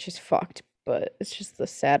it, which is fucked, but it's just the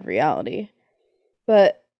sad reality.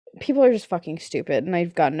 But people are just fucking stupid and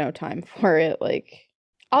I've got no time for it. Like,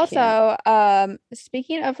 I can't. Also,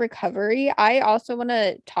 speaking of recovery, I also want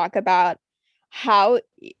to talk about how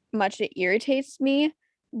much it irritates me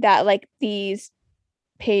that like these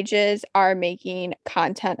pages are making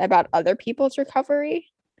content about other people's recovery.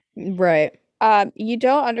 Right. You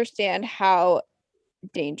don't understand how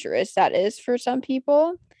dangerous that is for some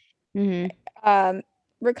people. Mm-hmm. Um,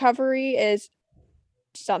 recovery is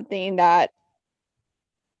something that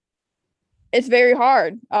it's very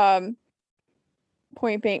hard.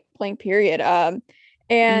 Point blank period. And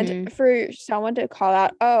Mm-hmm. for someone to call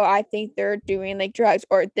out, oh, I think they're doing like drugs,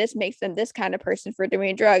 or this makes them this kind of person for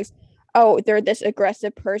doing drugs. Oh, they're this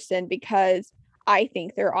aggressive person because I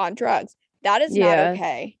think they're on drugs. That is not Yeah.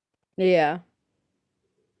 okay. Yeah.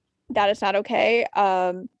 That is not okay.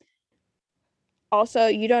 Also,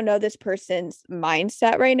 you don't know this person's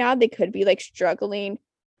mindset right now. They could be like struggling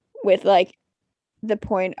with like the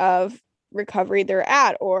point of recovery they're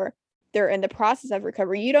at, or they're in the process of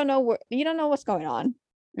recovery. You don't know what's going on.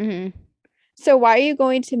 Mm-hmm. So why are you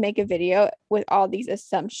going to make a video with all these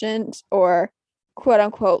assumptions or quote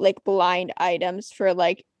unquote like blind items for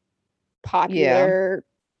like Yeah. popular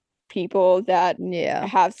people that Yeah.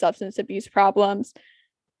 have substance abuse problems,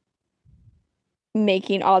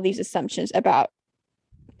 making all these assumptions about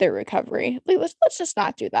their recovery? Like let's just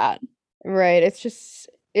not do that. Right. It's just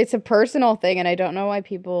It's a personal thing, and I don't know why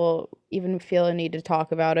people even feel a need to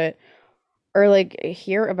talk about it or like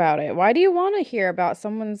hear about it. Why do you want to hear about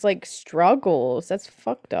someone's like struggles? That's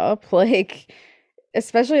fucked up. Like,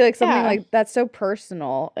 especially like something Yeah. like that's so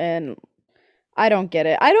personal, and I don't get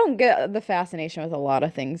it. I don't get the fascination with a lot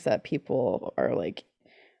of things that people are like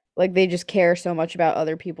they just care so much about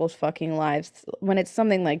other people's fucking lives. When it's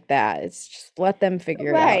something like that, it's just let them figure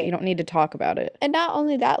it out. You Right. don't need to talk about it. And not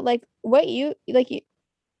only that, like what you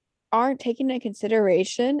aren't taking into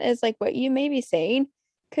consideration is like what you may be saying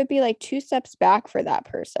could be like two steps back for that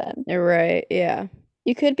person. You're right. Yeah.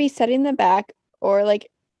 You could be setting them back or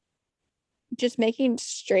like just making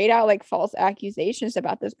straight out like false accusations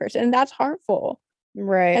about this person. And that's harmful. And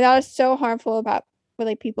Right. that is so harmful about with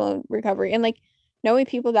like people in recovery and like knowing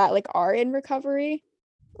people that like are in recovery,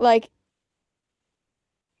 like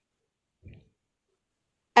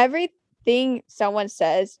everything someone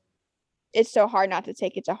says, it's so hard not to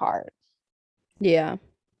take it to heart. Yeah.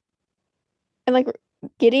 And like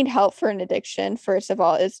getting help for an addiction, first of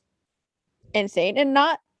all, is insane. And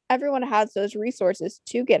not everyone has those resources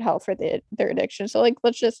to get help for their addiction. So like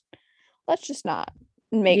let's just not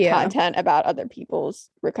make Yeah. content about other people's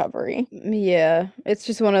recovery. Yeah. It's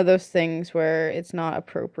just one of those things where it's not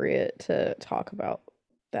appropriate to talk about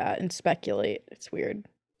that and speculate. It's weird.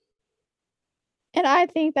 And I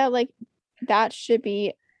think that like that should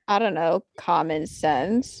be, I don't know, common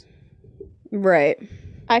sense. Right.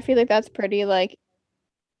 I feel like that's pretty like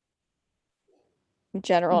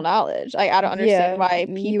general knowledge. Like I don't understand Yeah, why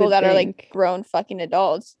you people would that are like think grown fucking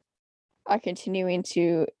adults are continuing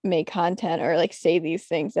to make content or like say these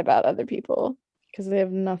things about other people. because they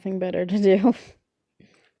have nothing better to do.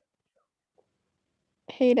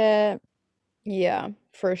 Hate it. Yeah,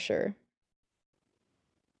 for sure.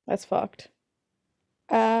 That's fucked.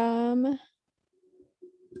 Um,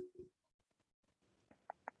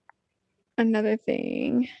 another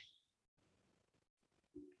thing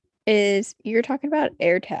is you're talking about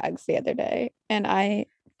air tags the other day, and I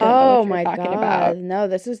don't know Oh what you're my talking God. about. No,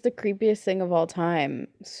 this is the creepiest thing of all time.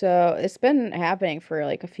 So it's been happening for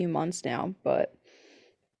like a few months now, but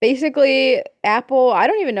basically, Apple, I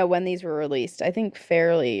don't even know when these were released. I think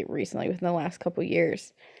fairly recently, within the last couple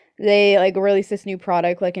years. They like released this new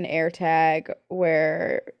product, like an AirTag,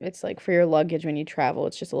 where it's like for your luggage when you travel.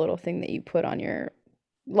 It's just a little thing that you put on your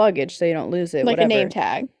luggage so you don't lose it, Like a name whatever.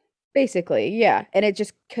 tag. Basically, yeah. And it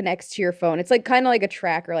just connects to your phone. It's like kind of like a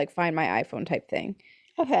tracker, like Find My iPhone type thing,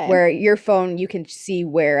 Okay. where your phone, you can see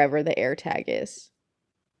wherever the AirTag is.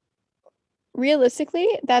 Realistically,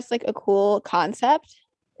 that's like a cool concept,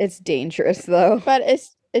 It's dangerous though. but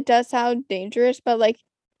it does sound dangerous, but like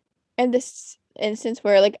in this instance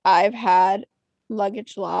where like I've had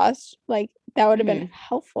luggage lost, like that would have been Mhm.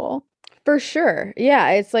 helpful. For sure.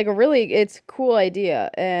 Yeah, it's like a really it's a cool idea.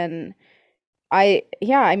 And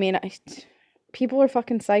yeah, I mean, people are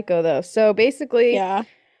fucking psycho though. So basically, Yeah.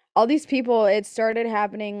 all these people, it started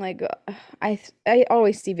happening like I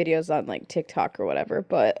always see videos on like TikTok or whatever,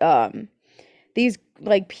 but these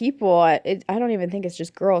like people, I don't even think it's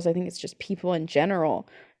just girls. I think it's just people in general.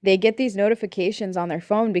 They get these notifications on their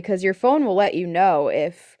phone because your phone will let you know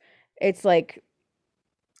if it's like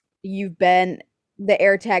you've been the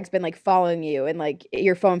AirTag's been like following you and like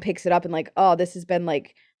your phone picks it up and like, oh, this has been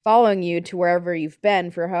like following you to wherever you've been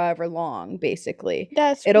for however long, basically.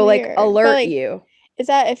 That's It'll like weird. But alert like, you. is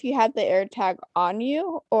that if you had the air tag on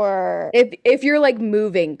you or If you're like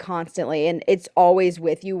moving constantly and it's always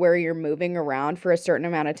with you where you're moving around for a certain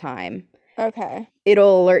amount of time, okay.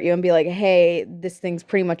 it'll alert you and be like, "Hey, this thing's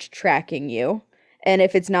pretty much tracking you." And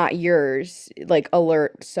if it's not yours, like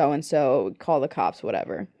alert so and so, call the cops,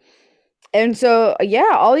 whatever. And so,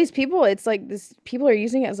 yeah, all these people, it's like this people are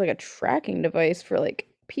using it as like a tracking device for like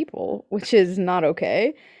people, which is not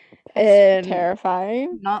okay That's and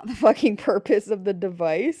terrifying. not the fucking purpose of the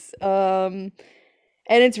device. And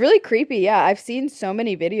it's really creepy. Yeah, I've seen so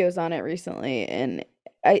many videos on it recently, and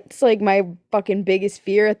it's like my fucking biggest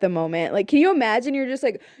fear at the moment. Like, can you imagine you're just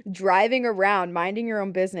like driving around, minding your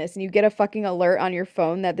own business, and you get a fucking alert on your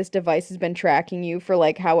phone that this device has been tracking you for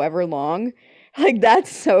like however long? Like, that's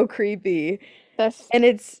so creepy. That's And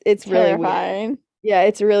it's really weird. terrifying. Yeah,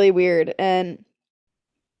 it's really weird and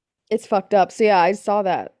it's fucked up. So yeah, I saw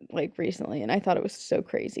that like recently and I thought it was so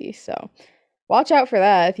crazy. So watch out for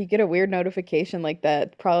that. If you get a weird notification like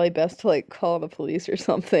that, probably best to like call the police or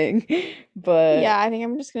something. Yeah, But I think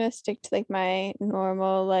I'm just gonna stick to like my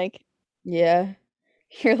normal like yeah,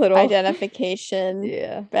 your little identification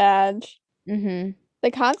yeah. badge. Hmm.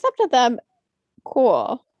 The concept of them,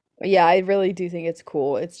 cool. Yeah, I really do think it's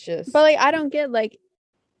cool. It's But just like I don't get like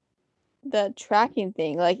the tracking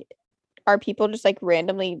thing. Like are people just like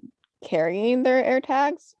randomly carrying their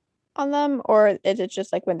AirTags on them, or is it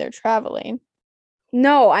just like when they're traveling?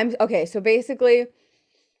 No, I'm okay. So basically,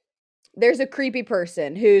 there's a creepy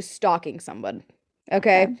person who's stalking someone.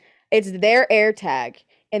 Okay. Okay. It's their AirTag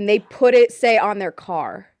and they put it, say, on their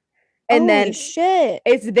car. And Holy then shit.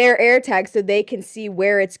 it's their AirTag so they can see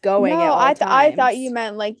where it's going at No, all I thought you times.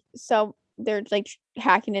 meant like so they're like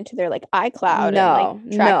hacking into their like iCloud and like No,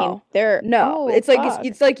 tracking no, their no. oh It's like fuck.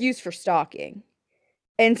 it's like used for stalking.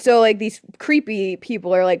 And so like these creepy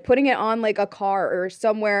people are like putting it on like a car or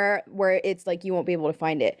somewhere where it's like you won't be able to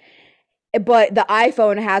find it. But the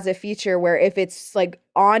iPhone has a feature where if it's like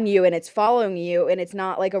on you and it's following you and it's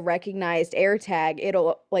not like a recognized AirTag,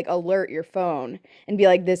 it'll like alert your phone and be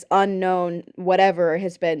like this unknown whatever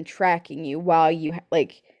has been tracking you while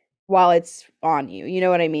while it's on you. You know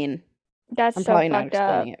what I mean? That's I'm so probably not fucked up.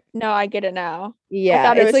 explaining it. No, I get it now. I Yeah,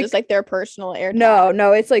 thought it it's was just like like their personal AirTag.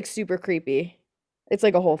 no, it's like super creepy. It's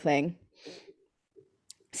like a whole thing.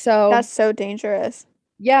 So, That's so dangerous.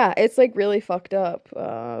 yeah, it's like really fucked up.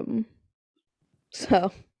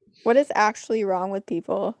 So What is actually wrong with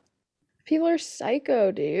people? people are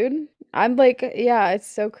psycho, dude. I'm like, yeah, it's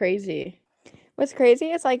so crazy. What's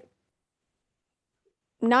crazy is like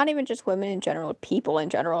not even just women in general, people in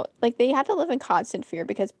general. Like they have to live in constant fear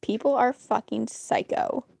because people are fucking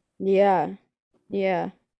psycho. Yeah. Yeah.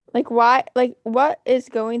 Like why like what is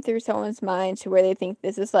going through someone's mind to where they think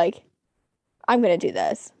this is like I'm gonna do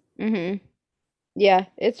this. Mm-hmm. Yeah,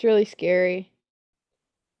 it's really scary.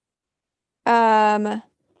 Um,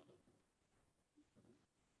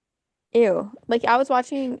 ew. Like I was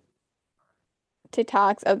watching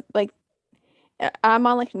TikToks of like I'm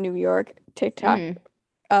on like New York TikTok.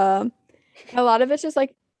 Mm-hmm. A lot of it's just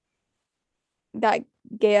like that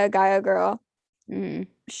Gaia girl. Mm-hmm.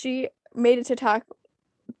 She made a TikTok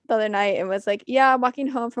the other night and was like, "Yeah, I'm walking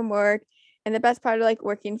home from work, and the best part of like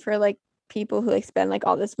working for like people who like spend like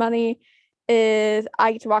all this money is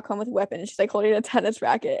I get to walk home with a weapon." And she's like holding a tennis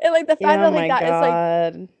racket, and like the fact Oh that like my that is like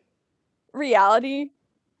God. reality.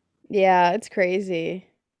 Yeah, it's crazy.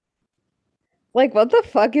 Like, what the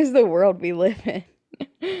fuck is the world we live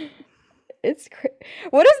in? It's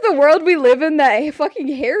what is the world we live in that fucking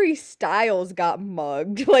Harry Styles got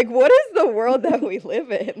mugged? Like, what is the world that we live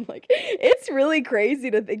in? Like, it's really crazy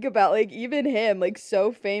to think about. Like, even him, like,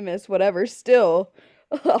 so famous, whatever, still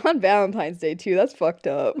on Valentine's Day too. That's fucked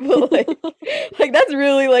up. But like that's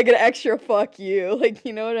really like an extra fuck you. Like,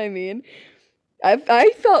 you know what I mean? I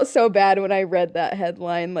felt so bad when I read that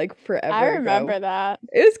headline like I forever ago. remember that.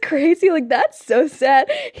 It was crazy. Like, that's so sad.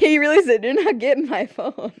 He really said, "You're not getting my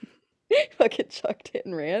phone." Fucking chucked it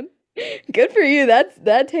and ran. Good for you.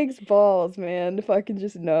 That takes balls, man. To fucking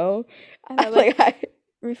just know. I know, Like I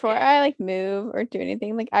before I like move or do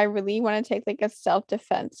anything, like I really want to take like a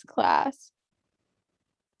self-defense class.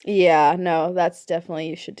 yeah, no, that's definitely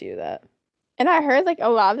you should do that. And I heard like a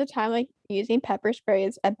lot of the time like using pepper spray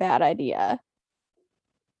is a bad idea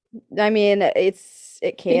I mean, it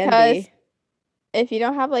can because be. if you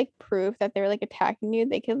don't have like proof that they're like attacking you,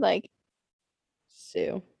 they could like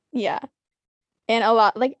Sue. yeah. And a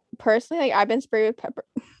lot like personally like I've been sprayed with pepper.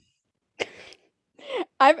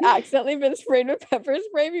 I've accidentally been sprayed with pepper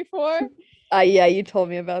spray before. Yeah, you told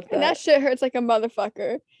me about And that that. shit hurts like a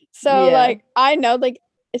motherfucker. So Yeah. like I know like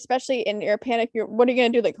especially in your panic, what are you gonna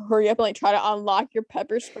do? Like hurry up and like try to unlock your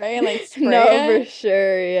pepper spray and like No, spray for it.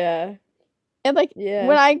 sure. Yeah. And like Yeah.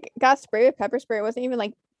 when I got sprayed with pepper spray, it wasn't even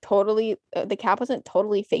like totally the cap wasn't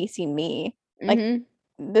totally facing me. Like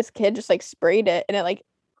Mm-hmm. this kid just like sprayed it and it like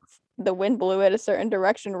the wind blew it a certain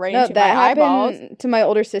direction right No, into my that eyeballs happened to my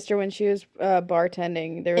older sister when she was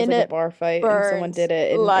bartending. There was and like a it bar fight and someone burns did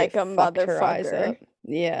it and it like a fucked her eyes motherfucker. up.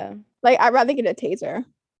 Yeah. Like I'd rather get a taser.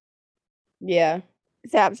 Yeah.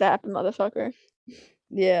 Zap zap the motherfucker.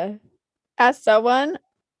 Yeah. As someone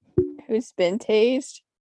who's been tased,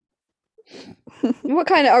 What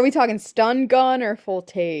kind of are we talking stun gun or full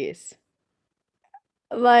tase?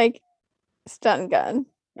 like stun gun,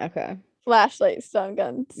 Okay. flashlight stun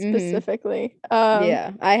gun Mm-hmm. specifically.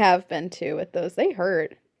 Yeah, I have been too with those. They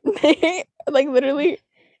hurt. They like literally,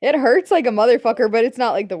 It hurts like a motherfucker, but it's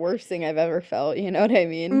not like the worst thing I've ever felt. You know what I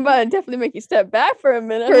mean? but definitely make you step back for a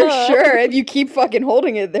minute, For huh? sure. If you keep fucking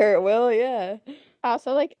holding it there, it will. Yeah.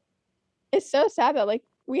 Also, like, it's so sad that like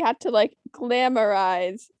we had to like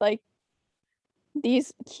glamorize like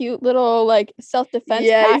these cute little like self-defense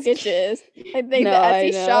Yeah. packages. Like No, the I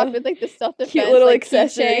Etsy shop know. with like the Cute self-defense little like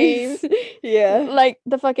accessories. keychains, Yeah. like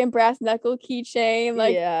the fucking brass knuckle keychain.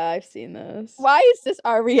 Like, Yeah, I've seen those. why is this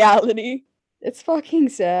our reality? It's fucking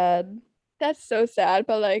sad. That's so sad,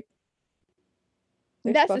 but like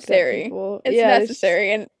There's fucked up necessary. people. It's Yeah, there's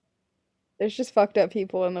necessary, and There's just fucked up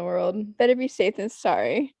people in the world, Better be safe than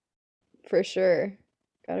sorry. for sure.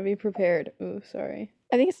 Gotta be prepared. Ooh, sorry.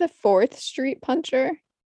 I think it's the 4th Street Puncher.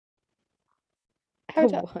 How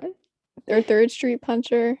to, What? or 3rd Street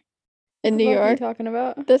Puncher in New The fuck are you York. talking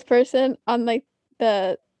about? This person on like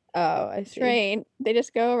the Oh, I see. train, they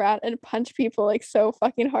just go around and punch people like so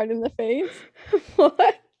fucking hard in the face.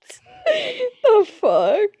 What? The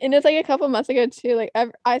fuck? And it's like a couple months ago too. Like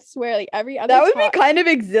I swear, like every other That would be time. kind of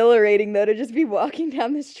exhilarating though, to just be walking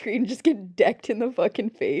down the street and just get decked in the fucking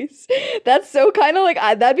face. That's so kind of like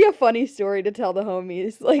that'd be a funny story to tell the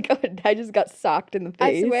homies. Like I just got socked in the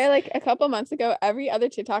face. I swear, like a couple months ago, every other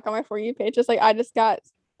TikTok on my For You page, just like I just got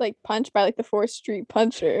like punched by like the 4th Street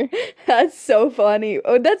Puncher. That's so funny.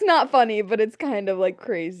 Oh, that's not funny, but it's kind of like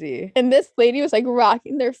crazy. And this lady was like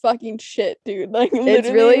rocking their fucking shit, dude. Like It's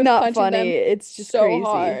literally really was not punching them funny. It's just so crazy.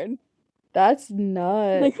 hard. That's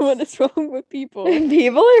nuts. Like what is wrong with people?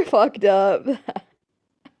 People are fucked up.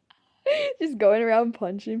 Just going around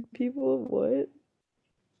punching people. What?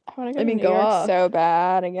 I want to go I to mean, New go York off. so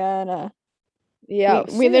bad again. Yeah,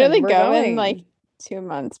 we literally soon, we're go in going. like 2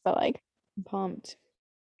 months, but like I'm pumped.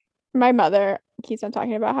 my mother keeps on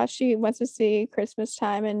talking about how she wants to see Christmas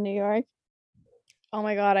time in New York. Oh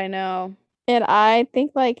my God, I know. And I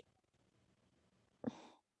think like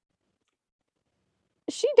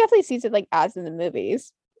she definitely sees it like as in the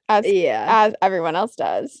movies, as Yeah. everyone else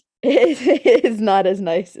does. It's not as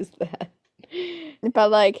nice as that.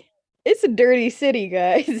 But like It's a dirty city,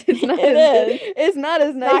 guys. It's not It as is. it's not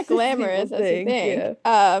as nice not as glamorous people as you think.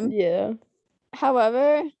 Yeah. Yeah.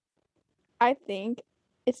 However, I think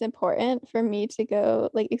it's important for me to go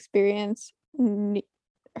like experience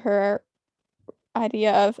her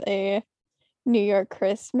idea of a New York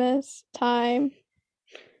Christmas time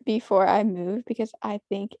before I move, because I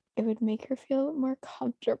think it would make her feel more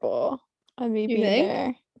comfortable on me You being think?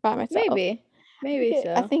 there by myself. Maybe I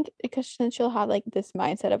so. think because then she'll have like this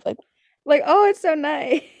mindset of like, Oh, it's so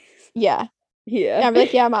nice. yeah. Yeah. I'm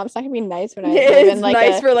like, yeah, mom, it's not gonna be nice when I live It's in like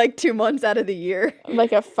nice for like 2 months out of the year.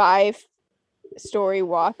 like a 5-story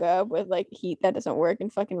walk up with like heat that doesn't work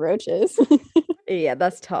and fucking roaches. Yeah,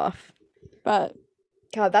 that's tough. But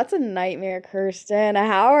God, that's a nightmare, Kirsten.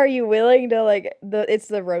 How are you willing to it's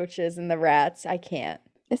the roaches and the rats. I can't.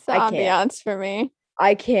 it's the I can't. ambiance for me.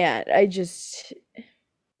 I can't. I just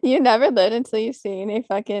You never lived until you've seen a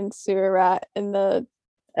fucking sewer rat in the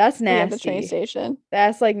that's at the train nasty. station.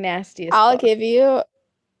 That's like nasty as I'll fuck. give you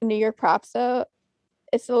New York props though.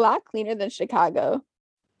 It's a lot cleaner than Chicago.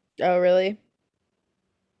 Oh, really?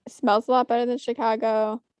 It smells a lot better than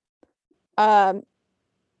Chicago.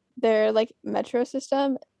 Their like metro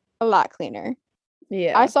system a lot cleaner.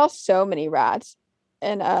 Yeah. I saw so many rats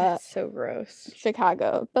in That's so gross.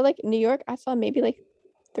 Chicago, but like New York, I saw maybe like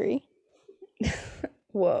 3.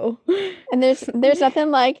 Whoa. And there's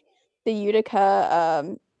nothing like the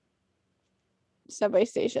Utica subway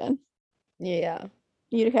station, Yeah.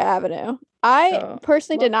 Utica Avenue. I Oh,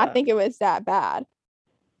 personally did love not that. think it was that bad,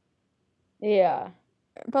 Yeah.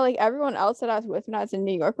 but like everyone else that I was with when I was in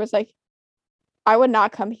New York was like, I would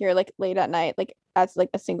not come here like late at night, like as like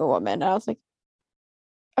a single woman. And I was like,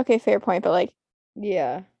 okay, fair point, but like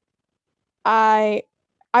Yeah. I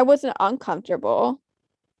wasn't uncomfortable.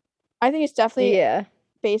 I think it's definitely Yeah.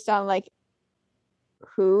 based on like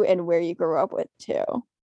who and where you grew up with too.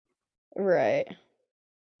 Right.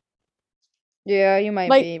 Yeah, you might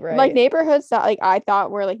Like be right. like neighborhoods that like I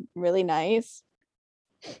thought were like really nice.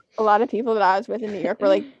 A lot of people that I was with in New York were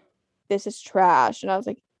like, this is trash. And I was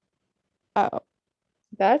like, oh.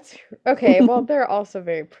 That's okay. Well, they're also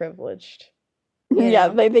very privileged. you Yeah,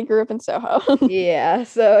 know? they grew up in Soho. Yeah,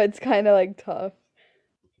 so it's kind of like tough.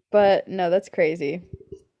 But no, that's crazy.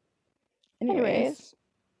 Anyways.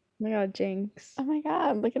 Oh my God, Jinx. Oh my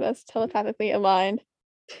God, look at us telepathically aligned.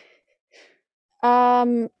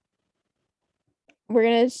 We're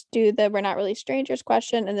gonna just do the we're not really strangers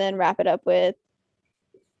question and then wrap it up with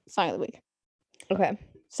song of the week. Okay.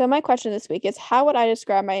 So my question this week is, how would I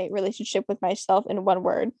describe my relationship with myself in one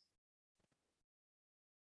word?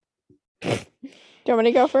 Do you want me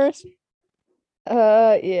to go first?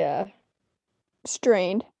 Yeah.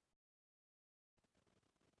 Strained.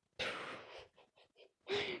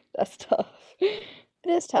 That's tough. It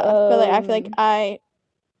is tough, but like I feel like Um,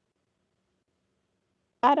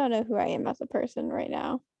 I don't know who I am as a person right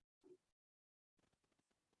now.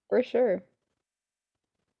 For sure.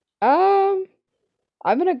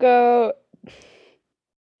 I'm gonna go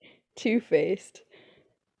two-faced.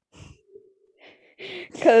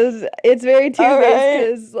 Cause it's very two-faced. Alright.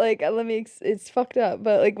 Cause like it's fucked up.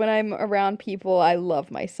 But like when I'm around people, I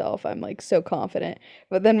love myself. I'm like so confident.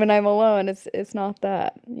 But then when I'm alone, it's not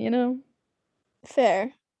that. You know?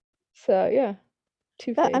 Fair. So yeah,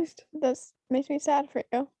 two-faced. That's makes me sad for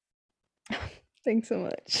you. Thanks so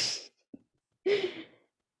much.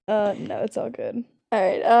 No, it's all good. All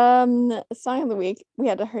right. Song of the week. We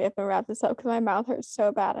had to hurry up and wrap this up because my mouth hurts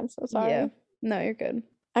so bad. I'm so sorry. Yeah. No, you're good.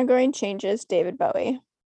 I'm going Changes, David Bowie.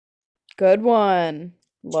 Good one.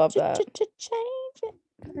 Love that. Change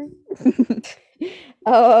it.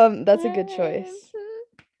 That's a good choice.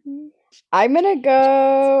 I'm gonna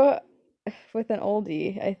go with an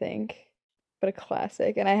oldie, I think, but a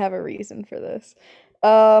classic, and I have a reason for this.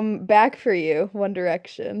 Back for You, One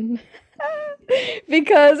Direction.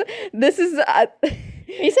 Because this is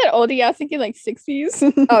You said oldie, I was thinking like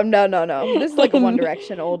 60s. oh no. This is like a One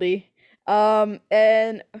Direction oldie.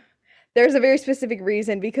 And there's a very specific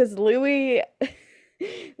reason because Louis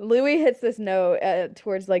hits this note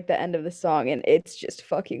towards like the end of the song and it's just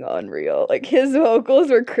fucking unreal. Like his vocals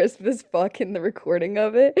were crisp as fuck in the recording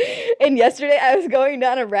of it. And yesterday I was going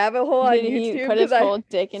down a rabbit hole on Did YouTube he put his 'cause I whole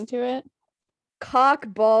dick into it? cock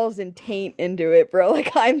balls and taint into it, bro.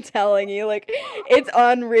 Like I'm telling you, like it's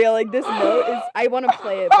unreal. Like this note is I want to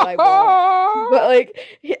play it, but I won't. But like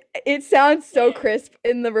it sounds so crisp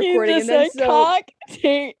in the recording, You and just then said so cock,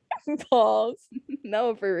 taint, balls.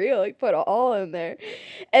 no, for real, like put it all in there.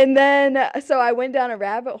 And then so I went down a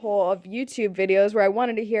rabbit hole of YouTube videos where I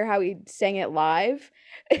wanted to hear how he sang it live.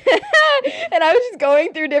 And I was just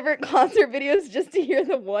going through different concert videos just to hear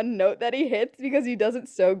the one note that he hits because he does it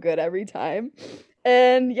so good every time.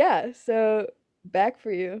 And yeah, so Back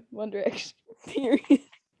for You, One Direction.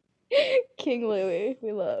 King Louis,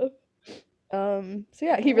 we love. So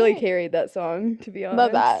yeah, he really Alright. carried that song, to be honest.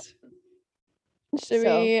 Love that. Should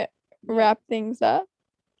So, we wrap things up?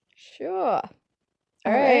 Sure. All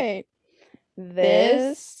right.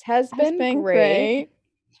 This has been great.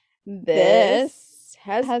 This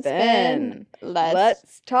has been.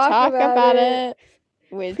 Let's talk about it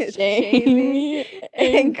with with Jamie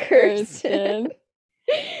and Kirsten.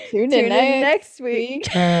 Tune in next week.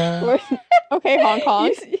 Okay, Hong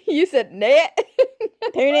Kong. You said net.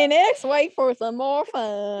 Tune in next week for some more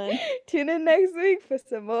fun. Tune in next week for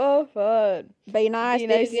some more fun. Be nice, Be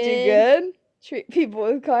nice, do good. Treat people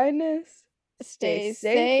with kindness. Stay Stay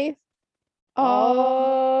safe. safe. All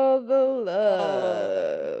All the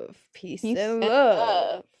love. Peace peace and and love.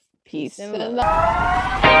 love. Peace and and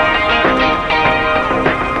love. love.